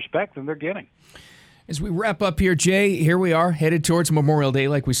and respect than they're getting. As we wrap up here, Jay, here we are headed towards Memorial Day.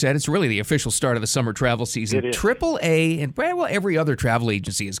 Like we said, it's really the official start of the summer travel season. It is. AAA and every other travel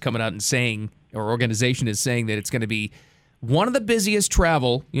agency is coming out and saying, or organization is saying that it's going to be one of the busiest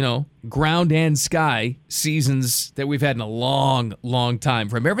travel, ground and sky seasons that we've had in a long, long time.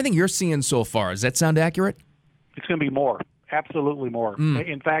 From everything you're seeing so far, does that sound accurate? It's going to be more, absolutely more.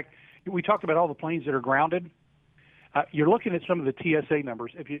 In fact, we talked about all the planes that are grounded. You're looking at some of the TSA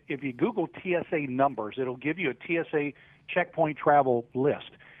numbers. If you Google TSA numbers, it'll give you a TSA checkpoint travel list.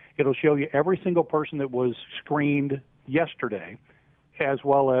 It'll show you every single person that was screened yesterday, as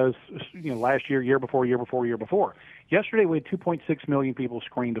well as last year, year before. Yesterday, we had 2.6 million people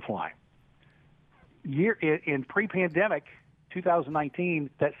screened to fly. In pre-pandemic, 2019,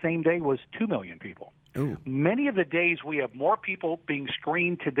 that same day was 2 million people. Ooh. Many of the days we have more people being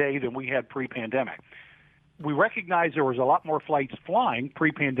screened today than we had pre-pandemic. We recognize there was a lot more flights flying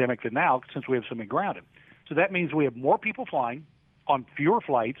pre-pandemic than now since we have so many grounded. So that means we have more people flying on fewer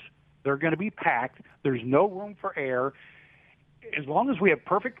flights. They're going to be packed. There's no room for air. As long as we have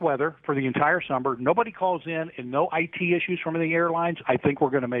perfect weather for the entire summer, nobody calls in, and no IT issues from the airlines, I think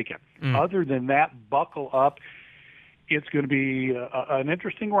we're going to make it. Other than that, buckle up. It's going to be an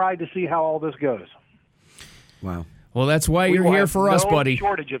interesting ride to see how all this goes. Wow. Well, that's why you're here for us, buddy.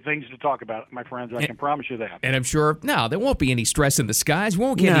 Shortage of things to talk about, my friends. I can promise you that. And I'm sure, there won't be any stress in the skies. We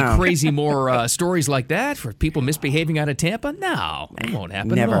won't get any crazy more stories like that for people misbehaving out of Tampa. No, it won't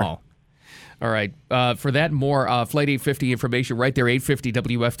happen Never. at all. All right. For that, more Flight 850 information right there,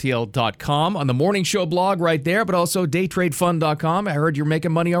 850WFTL.com. On the morning show blog right there, but also daytradefund.com. I heard you're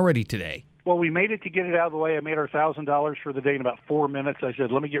making money already today. Well, we made it to get it out of the way. I made our $1,000 for the day in about 4 minutes. I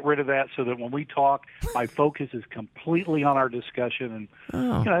said, let me get rid of that so that when we talk, my focus is completely on our discussion.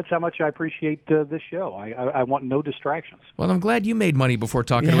 And that's how much I appreciate this show. I want no distractions. Well, I'm glad you made money before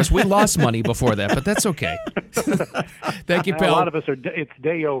talking to us. We lost money before that, but that's okay. Thank you, pal. A lot of us it's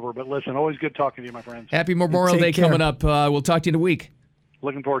day over, but listen, always good talking to you, my friends. Happy Memorial Day coming up. We'll talk to you in a week.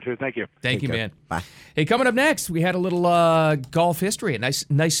 Looking forward to it. Thank you. Thank you, man. Bye. Hey, coming up next, we had a little golf history, a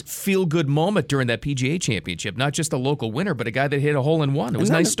nice feel-good moment during that PGA Championship. Not just a local winner, but a guy that hit a hole-in-one. It was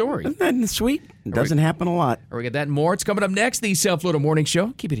a nice story. Isn't that sweet? It doesn't happen a lot. We got that and more. It's coming up next, the South Florida Morning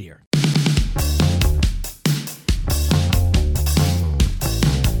Show. Keep it here.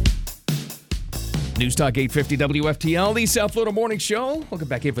 News Talk 850 WFTL, the South Florida Morning Show. Welcome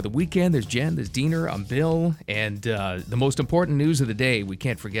back in for the weekend. There's Jen, there's Diener, I'm Bill, and the most important news of the day we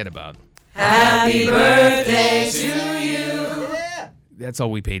can't forget about. Happy birthday to you. That's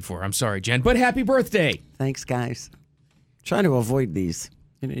all we paid for. I'm sorry, Jen, but happy birthday. Thanks, guys. Trying to avoid these.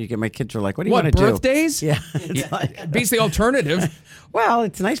 You get my kids are like, what do you want to do? Birthdays? Yeah. Beats the alternative. Well,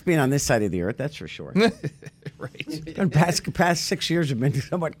 it's nice being on this side of the earth, that's for sure. Right. And past 6 years have been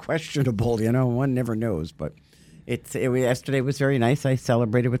somewhat questionable, one never knows. But yesterday was very nice. I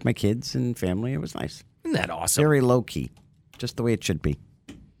celebrated with my kids and family. It was nice. Isn't that awesome? Very low-key, just the way it should be.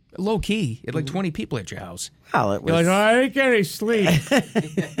 Low-key? You had like 20 people at your house. Well, it was... You're like, I ain't getting sleep.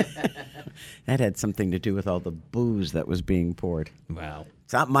 That had something to do with all the booze that was being poured. Wow.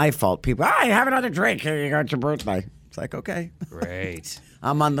 It's not my fault. People, have another drink. Here you go, it's your birthday. It's like, okay. Great.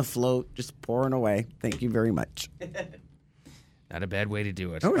 I'm on the float, just pouring away. Thank you very much. Not a bad way to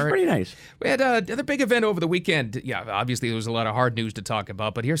do it. It was pretty nice. We had another big event over the weekend. Yeah, obviously there was a lot of hard news to talk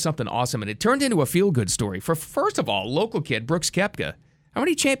about, but here's something awesome, and it turned into a feel-good story. For first of all, local kid Brooks Koepka. How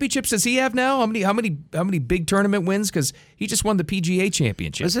many championships does he have now? How many big tournament wins? Because he just won the PGA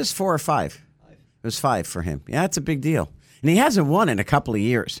Championship. Was this 4 or 5? It was 5 for him. Yeah, that's a big deal. And he hasn't won in a couple of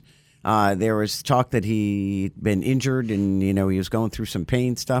years. There was talk that he'd been injured and, he was going through some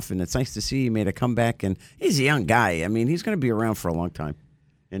pain stuff, and it's nice to see he made a comeback. And he's a young guy. I mean, he's going to be around for a long time,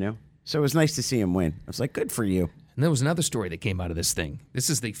 So it was nice to see him win. I was like, good for you. And there was another story that came out of this thing.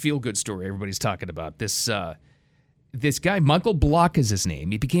 This is the feel-good story everybody's talking about. This guy, Michael Block is his name.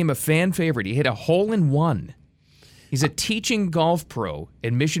 He became a fan favorite. He hit a hole-in-one. He's a teaching golf pro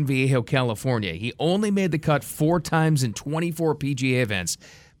in Mission Viejo, California. He only made the cut 4 times in 24 PGA events.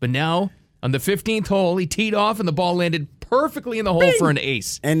 But now, on the 15th hole, he teed off and the ball landed perfectly in the hole for an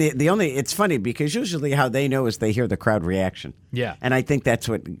ace. And it's funny because usually how they know is they hear the crowd reaction. Yeah. And I think that's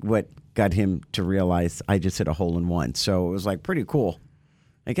what got him to realize I just hit a hole-in-one. So it was like pretty cool.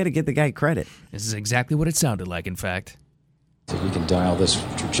 I got to give the guy credit. This is exactly what it sounded like, in fact. I think we can dial this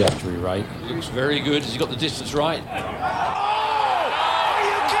trajectory right. Looks very good. He's got the distance right. Are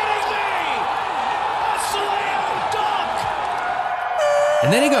you kidding me? A slam dunk!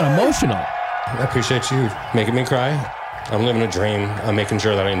 And then he got emotional. I appreciate you making me cry. I'm living a dream. I'm making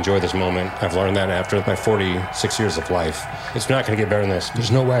sure that I enjoy this moment. I've learned that after my 46 years of life. It's not going to get better than this.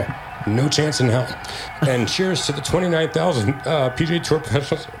 There's no way. No chance in hell. And cheers to the 29,000 PGA Tour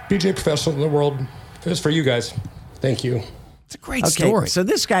professionals in the world. This is for you guys. Thank you. It's a great story. So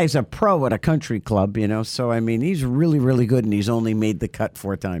this guy's a pro at a country club, So, I mean, he's really, really good, and he's only made the cut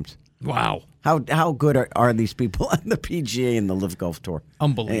 4 times. Wow. How good are these people on the PGA and the Live Golf Tour?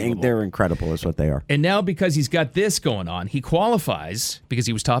 Unbelievable. And they're incredible is what they are. And now because he's got this going on, he qualifies, because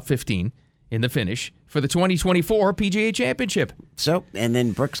he was top 15 in the finish, for the 2024 PGA Championship. So, and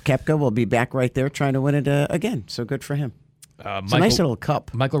then Brooks Koepka will be back right there trying to win it again. So good for him. It's a nice little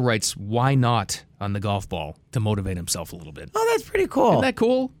cup. Michael writes, why not on the golf ball to motivate himself a little bit? Oh, that's pretty cool. Isn't that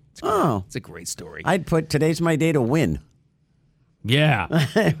cool? Oh. It's a great story. I'd put today's my day to win. Yeah.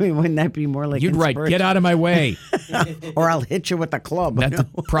 I mean, wouldn't that be more like You'd write, get out of my way. Or I'll hit you with a club.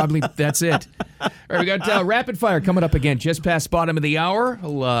 That's it. All right, we got Rapid Fire coming up again just past bottom of the hour.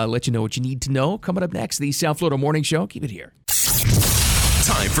 I'll let you know what you need to know. Coming up next, the South Florida Morning Show. Keep it here.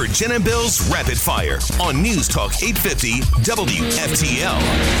 Time for Jen and Bill's Rapid Fire on News Talk 850 WFTL.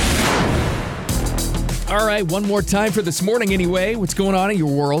 All right, one more time for this morning anyway. What's going on in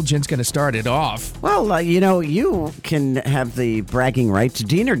your world? Jen's going to start it off. Well, you can have the bragging rights.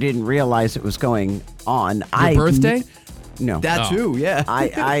 Diener didn't realize it was going on. Your birthday? No. That too, yeah.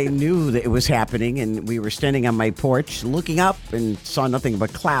 I knew that it was happening, and we were standing on my porch looking up and saw nothing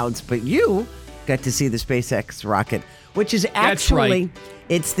but clouds. But you got to see the SpaceX rocket, which is actually,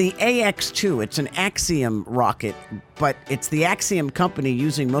 it's the AX-2. It's an Axiom rocket, but it's the Axiom company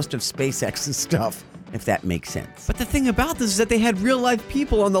using most of SpaceX's stuff, if that makes sense. But the thing about this is that they had real life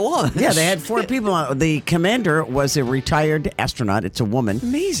people on the launch. Yeah, they had 4 people on. The commander was a retired astronaut. It's a woman.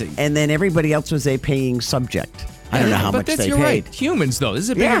 Amazing. And then everybody else was a paying subject. I don't know how much they you're paid. Right. Humans, though. This is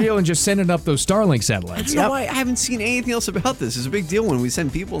a bigger deal than just sending up those Starlink satellites. I don't know why I haven't seen anything else about this. It's a big deal when we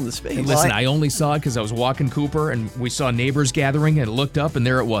send people into space. Hey, listen, I only saw it because I was walking Cooper, and we saw neighbors gathering, and looked up, and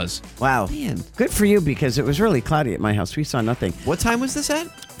there it was. Wow. Man. Good for you, because it was really cloudy at my house. We saw nothing. What time was this at?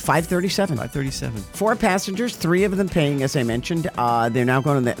 5:37. 5:37. 4 passengers, 3 of them paying, as I mentioned. They're now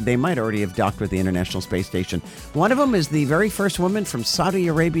going to, they might already have docked with the International Space Station. One of them is the very first woman from Saudi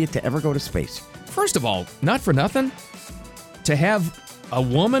Arabia to ever go to space. First of all, not for nothing, to have a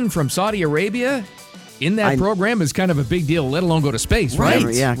woman from Saudi Arabia in that program is kind of a big deal, let alone go to space,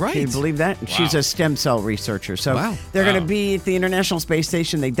 right? Yeah, right. Can you believe that? Wow. She's a stem cell researcher. So they're going to be at the International Space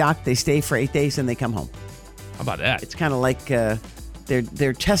Station. They dock, they stay for 8 days, and they come home. How about that? It's kind of like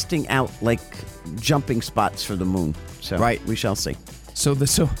they're testing out like jumping spots for the moon. So we shall see. So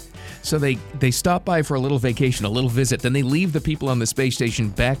they stop by for a little vacation, a little visit. Then they leave the people on the space station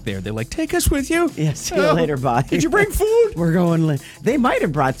back there. They're like, take us with you. Yeah, see you later, bye. Did you bring food? We're going. They might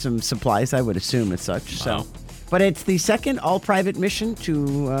have brought some supplies, I would assume, as such. Wow. So, but it's the second all-private mission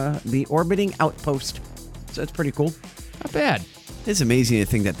to the orbiting outpost. So it's pretty cool. Not bad. It's amazing to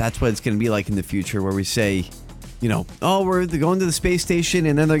think that that's what it's going to be like in the future, where we say, we're going to the space station,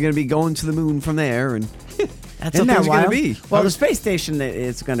 and then they're going to be going to the moon from there, and that's what it's going to be. Well, the space station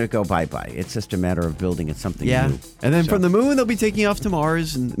is going to go bye-bye. It's just a matter of building it something new. And then from the moon, they'll be taking off to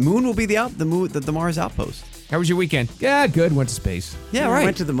Mars, and the moon will be the Mars outpost. How was your weekend? Yeah, good. Went to space. Yeah, right.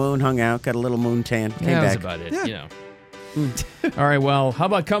 Went to the moon, hung out, got a little moon tan, came back. That's about it. All right, well, how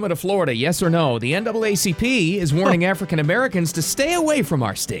about coming to Florida? Yes or no? The NAACP is warning African Americans to stay away from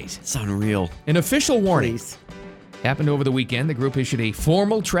our state. It's unreal. An official warning. Please. Happened over the weekend. The group issued a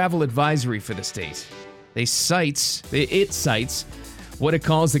formal travel advisory for the state. It cites what it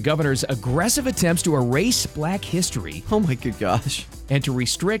calls the governor's aggressive attempts to erase black history. Oh my good gosh. And to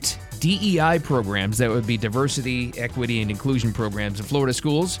restrict DEI programs, that would be diversity, equity, and inclusion programs in Florida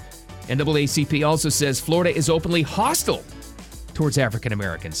schools. NAACP also says Florida is openly hostile towards African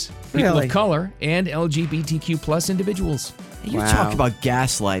Americans, people of color, and LGBTQ plus individuals. You talk about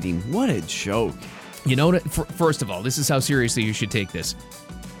gaslighting. What a joke. You know, first of all, this is how seriously you should take this.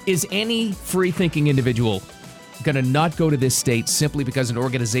 Is any free-thinking individual going to not go to this state simply because an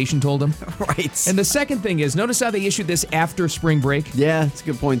organization told them? Right. And the second thing is, notice how they issued this after spring break? Yeah, that's a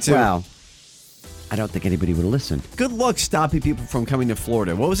good point, too. Wow. I don't think anybody would have listened. Good luck stopping people from coming to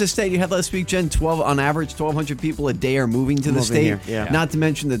Florida. What was the state you had last week, Jen? On average, 1,200 people a day are moving to the state. Here, yeah. Not to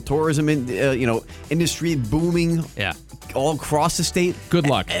mention the tourism industry booming all across the state. Good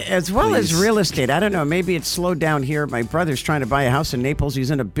luck. As well as real estate. I don't know. Maybe it's slowed down here. My brother's trying to buy a house in Naples.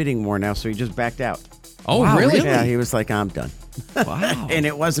 He's in a bidding war now, so he just backed out. Oh, wow, really? Yeah, he was like, I'm done. Wow. And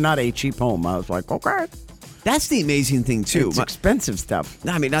it was not a cheap home. I was like, okay. That's the amazing thing, too. It's expensive stuff.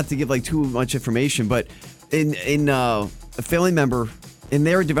 I mean, not to give too much information, but in a family member, in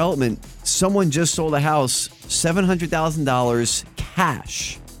their development, someone just sold a house, $700,000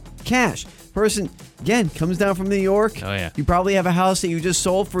 cash. person, again, comes down from New York. Oh, yeah. You probably have a house that you just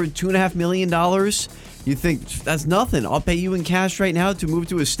sold for $2.5 million. You think, that's nothing. I'll pay you in cash right now to move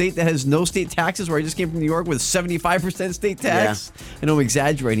to a state that has no state taxes, where I just came from New York with 75% state tax. Yeah. I know I'm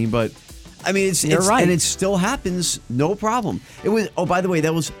exaggerating, but I mean, it's right. And it still happens, no problem. It was, oh, by the way,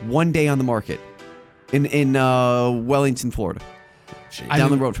 that was one day on the market in Wellington, Florida.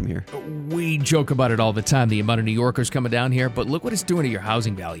 Down the road from here. We joke about it all the time, the amount of New Yorkers coming down here, but look what it's doing to your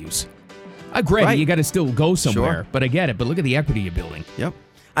housing values. Granted, you got to still go somewhere, but I get it. But look at the equity you're building. Yep.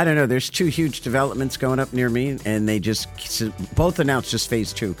 I don't know. There's 2 huge developments going up near me, and they just both announced just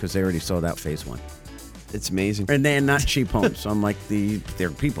phase 2 because they already sold out phase 1. It's amazing. And they're not cheap homes. So I'm like, their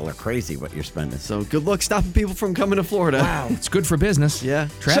people are crazy what you're spending. So good luck stopping people from coming to Florida. Wow. It's good for business. Yeah.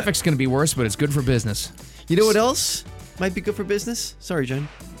 Traffic's going to be worse, but it's good for business. You know what else might be good for business? Sorry, Jen.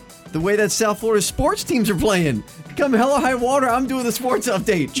 The way that South Florida sports teams are playing. Come hell or high water, I'm doing the sports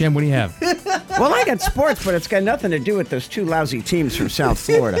update. Jen, what do you have? Well, I got sports, but it's got nothing to do with those 2 lousy teams from South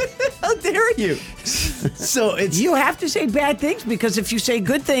Florida. How dare you? So you have to say bad things, because if you say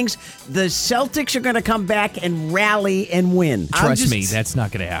good things, the Celtics are going to come back and rally and win. Trust me, that's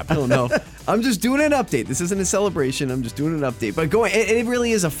not going to happen. I don't know. I'm just doing an update. This isn't a celebration. I'm just doing an update. But it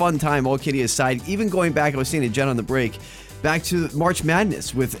really is a fun time, all kidding aside. Even going back, I was saying to Jen on the break, back to March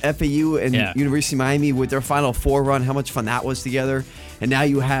Madness with FAU and University of Miami with their Final Four run, how much fun that was together. And now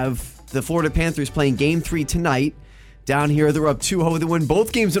you have the Florida Panthers playing Game 3 tonight. Down here, they're up 2-0. They win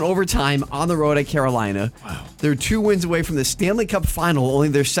both games in overtime on the road at Carolina. Wow. They're 2 wins away from the Stanley Cup final, only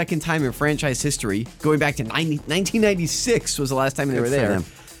their second time in franchise history. Going back to 1996 was the last time they were there.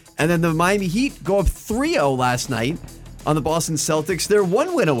 And then the Miami Heat go up 3-0 last night on the Boston Celtics. They're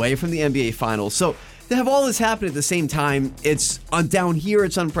 1 win away from the NBA Finals. So to have all this happen at the same time, it's down here,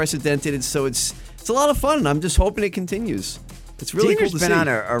 it's unprecedented. So it's a lot of fun. I'm just hoping it continues. It's really cool to see. Diener's been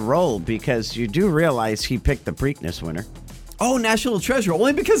on a roll, because you do realize he picked the Preakness winner. Oh, National Treasure,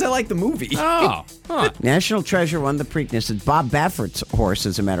 only because I like the movie. Oh, huh. National Treasure won the Preakness. It's Bob Baffert's horse,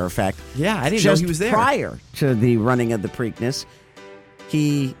 as a matter of fact. Yeah, I didn't know he was there. Prior to the running of the Preakness,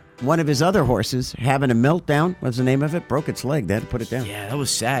 one of his other horses, having a meltdown, what's the name of it? Broke its leg. They had to put it down. Yeah, that was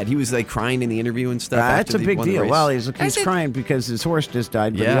sad. He was like crying in the interview and stuff. That's a big deal. Well, he's crying because his horse just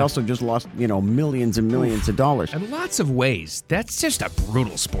died, but he also just lost, millions and millions of dollars. In lots of ways, that's just a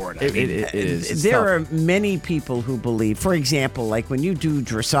brutal sport. It is. There are many people who believe, for example, like when you do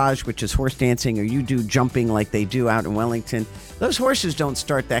dressage, which is horse dancing, or you do jumping like they do out in Wellington, those horses don't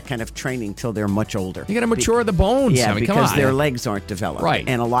start that kind of training till they're much older. You got to mature the bones. Yeah, I mean, because their legs aren't developed. Right.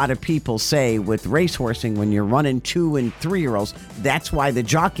 And a lot of people say with racehorsing, when you're running 2 and 3-year-olds, that's why the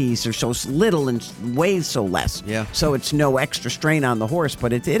jockeys are so little and weigh so less. Yeah. So it's no extra strain on the horse,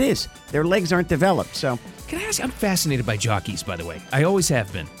 but it is. Their legs aren't developed. So can I ask? I'm fascinated by jockeys, by the way. I always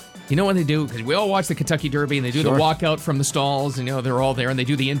have been. You know when they do? Because we all watch the Kentucky Derby, and they do the walkout from the stalls, and they're all there, and they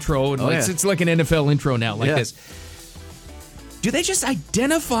do the intro, and it's like an NFL intro now, like this. Do they just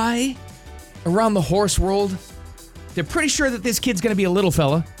identify around the horse world? They're pretty sure that this kid's going to be a little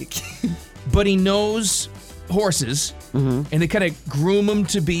fella, but he knows horses, and they kind of groom him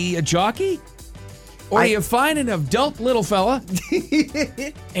to be a jockey? Or you find an adult little fella,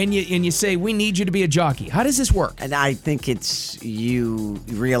 and you say, we need you to be a jockey. How does this work? And I think it's you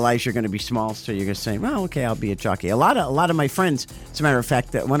realize you're going to be small, so you're going to say, well, okay, I'll be a jockey. A lot of my friends, as a matter of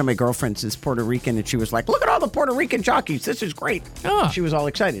fact, one of my girlfriends is Puerto Rican, and she was like, look at all the Puerto Rican jockeys. This is great. She was all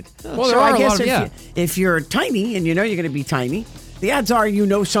excited. Well, there are a lot of, if you're tiny and you know you're going to be tiny, the odds are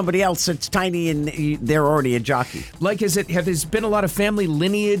somebody else that's tiny and they're already a jockey. Like, have there been a lot of family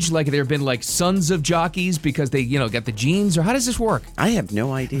lineage? Like, there have been like sons of jockeys because they, got the genes, or how does this work? I have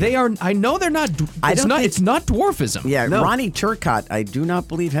no idea. They are. I know they're not. It's not dwarfism. Yeah, no. Ronnie Turcotte, I do not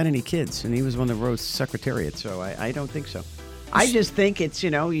believe had any kids, and he was one that rose Secretariat. So I don't think so. I just think it's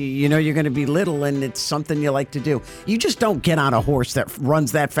you're going to be little, and it's something you like to do. You just don't get on a horse that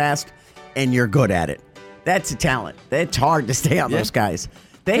runs that fast, and you're good at it. That's a talent. It's hard to stay on those guys.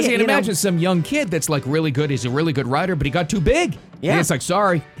 You can imagine some young kid that's like really good. He's a really good rider, but he got too big. Yeah. And it's like,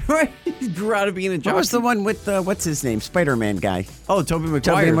 sorry. Right. He grew out of being a jockey. What was the one with, what's his name? Spider-Man guy. Oh, Tobey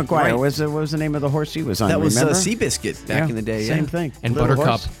Maguire. Tobey Maguire. Right. What was the name of the horse he was on? That was Seabiscuit back in the day. Same thing. And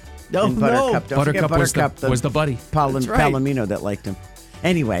Buttercup. Buttercup. Don't forget Buttercup was the buddy. Palomino that liked him.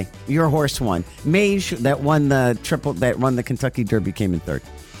 Anyway, your horse won. Mage that won the Kentucky Derby came in third.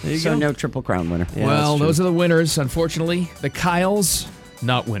 So no Triple Crown winner. Yeah, well, those are the winners, unfortunately. The Kyles,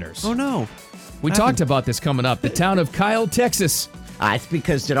 not winners. Oh, no. We talked about this coming up. The town of Kyle, Texas. It's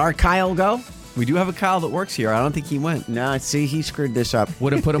because, did our Kyle go? We do have a Kyle that works here. I don't think he went. No, see, he screwed this up.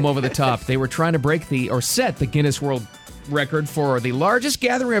 Would have put him over the top. They were trying to set the Guinness World record for the largest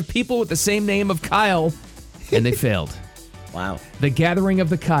gathering of people with the same name of Kyle, and they failed. Wow. The Gathering of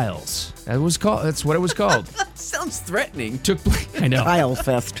the Kyles. That's what it was called. Sounds threatening. Took place. I know. Kyle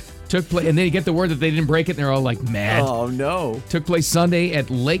Fest. Took place, and then you get the word that they didn't break it, and they're all like mad. Oh no! Took place Sunday at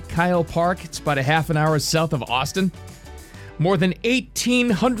Lake Kyle Park. It's about a half an hour south of Austin. More than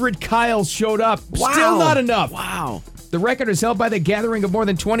 1,800 Kyles showed up. Wow. Still not enough. Wow. The record is held by the gathering of more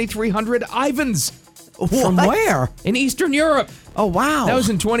than 2,300 Ivans. From where? In Eastern Europe. Oh, wow. That was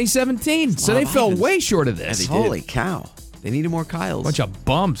in 2017. So they fell way short of this. Yeah, they did. Holy cow. They needed more Kyles. Bunch of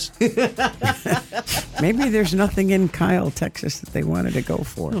bums. Maybe there's nothing in Kyle, Texas that they wanted to go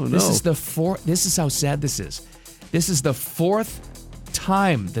for. Oh, no. This is the fourth. This is how sad this is. This is the fourth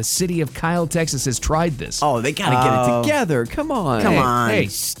time the city of Kyle, Texas has tried this. Oh, they gotta get it together. Come on. Come on. Hey,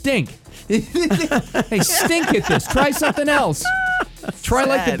 stink. Hey, stink at this. Try something else. Try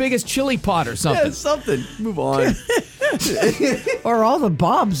like the biggest chili pot or something. Yeah, something. Move on. Or all the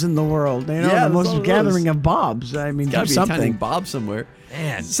Bobs in the world. You know, Yeah, the there's all most those. gathering of Bobs. I mean, Gotta do be something. attending Bob somewhere.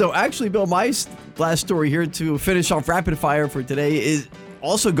 Man. So actually, Bill, my last story here to finish off rapid fire for today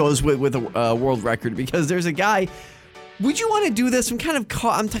also goes with a world record, because there's a guy. Would you want to do this? I'm kind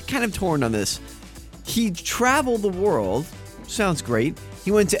of torn on this. He traveled the world. Sounds great. He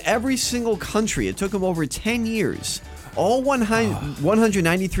went to every single country. It took him over 10 years. All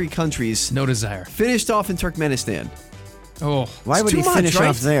 193 countries. No desire. Finished off in Turkmenistan. Oh, Why would he finish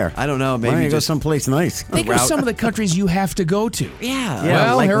off there? I don't know. Why don't Maybe you go just someplace nice? Think of some of the countries you have to go to. Yeah. Yeah,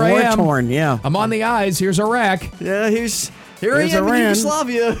 Well, like here I am. war-torn, yeah. I'm on the eyes. Here's Iraq. Yeah, here I Here's am in Iran.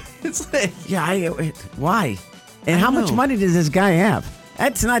 Yugoslavia. It's like, Yeah, why? And how don't much know. money does this guy have?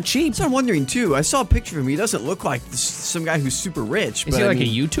 That's not cheap. so I'm wondering too. I saw a picture of him. He doesn't look like some guy who's super rich. Is but he I like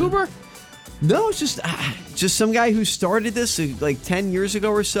mean, a YouTuber? No, it's just some guy who started this like 10 years ago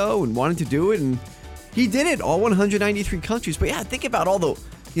or so and wanted to do it, and he did it. All 193 countries. But yeah, think about all the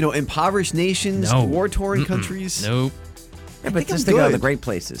impoverished nations, No. war-torn countries. Nope. Yeah, but think just I'm think of the good. great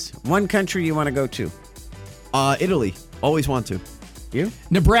places. One country you want to go to. Italy. Always want to. You?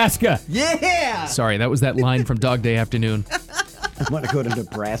 Nebraska. Yeah. Sorry, that was that line from Dog Day Afternoon. I want to go to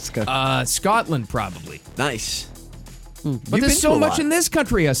Nebraska. Scotland, probably. Nice. But there's so much in this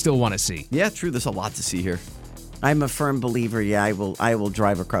country I still want to see. Yeah, true. There's a lot to see here. I'm a firm believer. Yeah, I will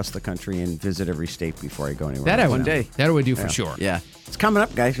drive across the country and visit every state before I go anywhere. That I else. would day. That I would do for Yeah. sure. Yeah. It's coming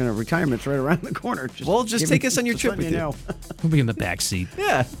up, guys. Retirement's right around the corner. Just take us on your trip with you. We'll be in the back seat.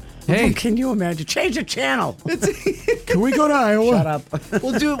 Yeah. Hey, Can you imagine? Change the channel. Can we go to Iowa? Shut up.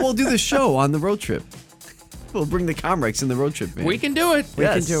 We'll do the show on the road trip. We'll bring the Comrex in the road trip, man. we can do it. We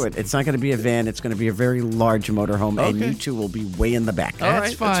Yes. can do it. It's not going to be a van. It's going to be a very large motorhome, and Okay. you two will be way in the back. All That's right,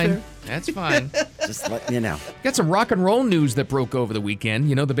 that's fine. fair. That's fine. Just letting you know. Got some rock and roll news that broke over the weekend.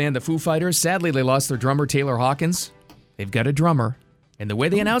 You know the band The Foo Fighters? Sadly, they lost their drummer, Taylor Hawkins. They've got a drummer. And the way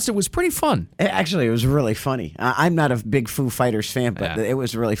they announced it was pretty fun. Actually, it was really funny. I'm not a big Foo Fighters fan, but Yeah. it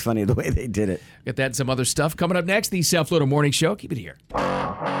was really funny the way they did it. Got that and some other stuff coming up next. The South Florida Morning Show. Keep it here.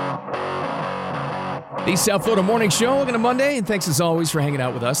 The South Florida Morning Show. Looking at Monday. And thanks as always for hanging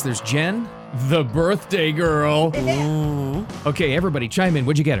out with us. There's Jen, the birthday girl. Okay, everybody chime in.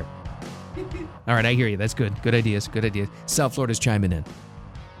 What'd you get her? All right, I hear you. That's good. Good ideas. Good ideas. South Florida's chiming in. Got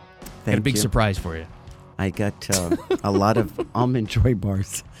a Thank big you. surprise for you. I got a lot of Almond Joy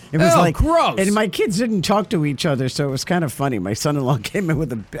bars. It was Oh, like gross. And my kids didn't talk to each other, so it was kind of funny. My son-in-law came in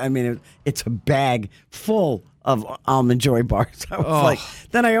with it's a bag full of Almond Joy bars. I was like,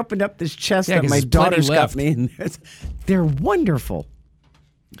 then I opened up this chest Yeah, that 'cause my there's plenty daughters got left. me, and they're wonderful.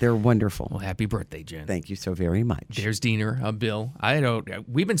 They're wonderful. Well, happy birthday, Jen. Thank you so very much. There's Diener. I'm Bill.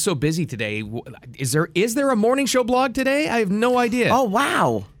 We've been so busy today. Is there a morning show blog today? I have no idea. Oh,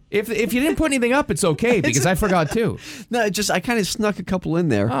 wow. If you didn't put anything up, it's okay because I forgot too. No, I kind of snuck a couple in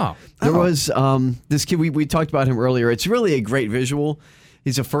there. Oh. There was this kid, we talked about him earlier. It's really a great visual.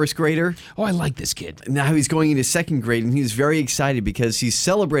 He's a first grader. Oh, I like this kid. Now he's going into second grade, and he's very excited because he's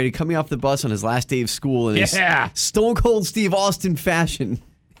celebrated coming off the bus on his last day of school in his Stone Cold Steve Austin fashion.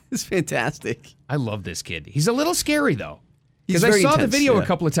 It's fantastic. I love this kid. He's a little scary though. He's Because I very saw the intense, video yeah. a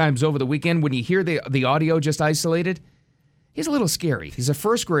couple of times over the weekend when you hear the audio just isolated. He's a little scary. He's a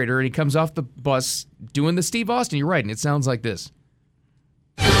first grader and he comes off the bus doing the Steve Austin. You're right, and it sounds like this.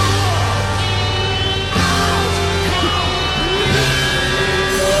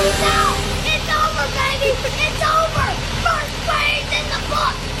 It's over, baby! It's over! First grade's in the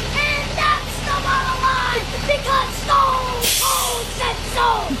book! And that's the bottom line! Because Stone Cold said so!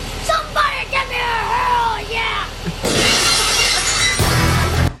 Somebody give me a hell yeah!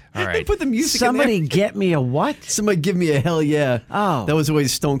 All right. Put the music Somebody in there. get me a what? Somebody give me a hell yeah. Oh. That was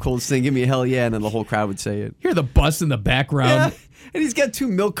always Stone Cold's thing. Give me a hell yeah, and then the whole crowd would say it. Hear the bus in the background. Yeah. And he's got 2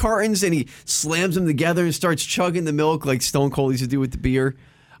 milk cartons, and he slams them together and starts chugging the milk like Stone Cold used to do with the beer.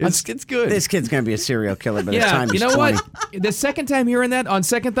 It's good. This kid's going to be a serial killer by the time you he's know 20. what? The second time hearing that, on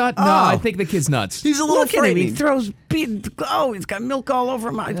second thought, no, I think the kid's nuts. He's a little Look at him. He frightening. throws he's got milk all over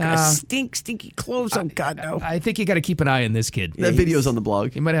him. He's got stinky clothes. Oh, God, no. I think you got to keep an eye on this kid. That video's on the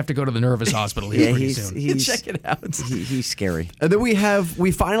blog. You might have to go to the nervous hospital here pretty soon. Check it out. He's scary. And then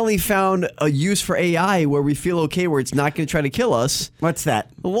we finally found a use for AI where we feel okay, where it's not going to try to kill us. What's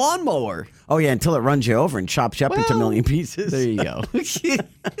that? A lawnmower. Oh, yeah, until it runs you over and chops you up into a million pieces. There you go.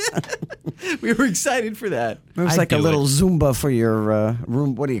 We were excited for that. It was like a little Zumba for your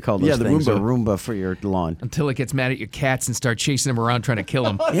room. What do you call those the things? Roomba. A Roomba for your lawn. Until it gets mad at your cats and start chasing them around trying to kill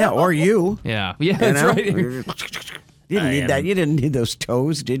them. Yeah, or you. Yeah, know? that's right. You didn't need that. You didn't need those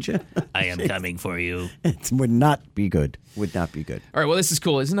toes, did you? I am coming for you. It would not be good. Would not be good. All right, well, this is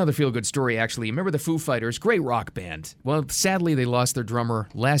cool. It's another feel-good story, actually. Remember the Foo Fighters? Great rock band. Well, sadly, they lost their drummer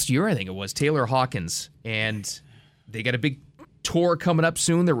last year, I think it was, Taylor Hawkins. And they got a big tour coming up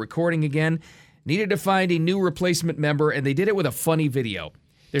soon. They're recording again. Needed to find a new replacement member, and they did it with a funny video.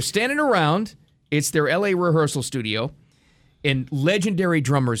 They're standing around. It's their L.A. rehearsal studio, and legendary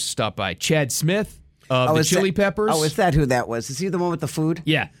drummers stop by. Chad Smith of the Chili Peppers. Oh, is that who that was? Is he the one with the food?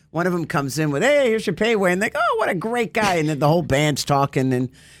 Yeah. One of them comes in with, "Hey, here's your payway," and they go, "Oh, what a great guy!" And then the whole band's talking, and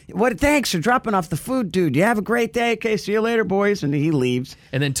thanks for dropping off the food, dude. You have a great day. Okay, see you later, boys. And he leaves.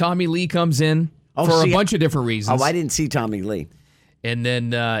 And then Tommy Lee comes in for a bunch of different reasons. Oh, I didn't see Tommy Lee. And then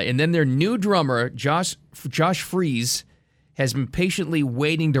their new drummer, Josh Freese, has been patiently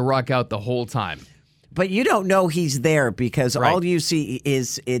waiting to rock out the whole time. But you don't know he's there because all you see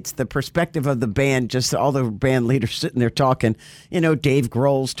is it's the perspective of the band, just all the band leaders sitting there talking. You know, Dave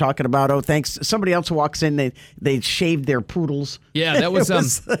Grohl's talking about, "Oh, thanks." Somebody else walks in, they shaved their poodles. Yeah, that was,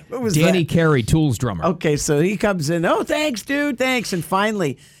 it was Danny that. Carey, Tool's drummer. Okay, so he comes in, "Oh, thanks, dude, thanks." And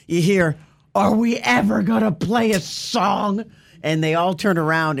finally, you hear, "Are we ever going to play a song?" And they all turn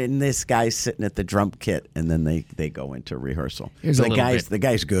around, and this guy's sitting at the drum kit, and then they go into rehearsal. Here's a little bit. The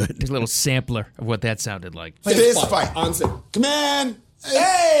guy's good. Here's a little sampler of what that sounded like. Fist fight. Come on.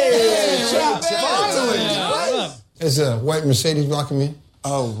 Hey! Finally! There's a white Mercedes blocking me.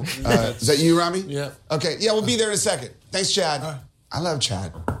 Oh, is that you, Rami? Yeah. Okay, yeah, we'll be there in a second. Thanks, Chad. I love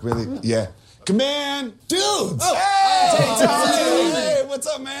Chad. Really? Yeah. Command, dudes! Hey, Tommy! Hey, what's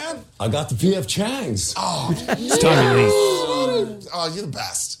up, man? I got the PF Changs. Oh, it's Tommy Lee. Oh, you're the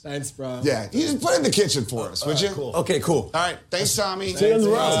best. Thanks, bro. Yeah, you just put it in the kitchen for us, would you? Cool. Okay, cool. All right, thanks, Tommy. See you on the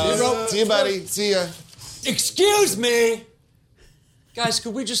road. See you, buddy. See ya. Excuse me, guys.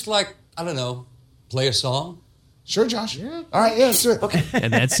 Could we just I don't know, play a song? Sure, Josh. Yeah. All right, yeah, sure. Okay.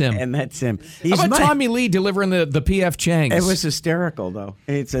 And that's him. And that's him. How about Tommy Lee delivering the PF Changs? It was hysterical, though.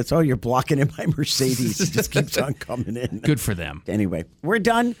 It's, "Oh, you're blocking in my Mercedes." It just keeps on coming in. Good for them. Anyway, we're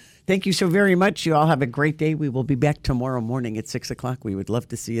done. Thank you so very much. You all have a great day. We will be back tomorrow morning at 6 o'clock. We would love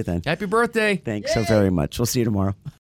to see you then. Happy birthday. Thanks so very much. We'll see you tomorrow.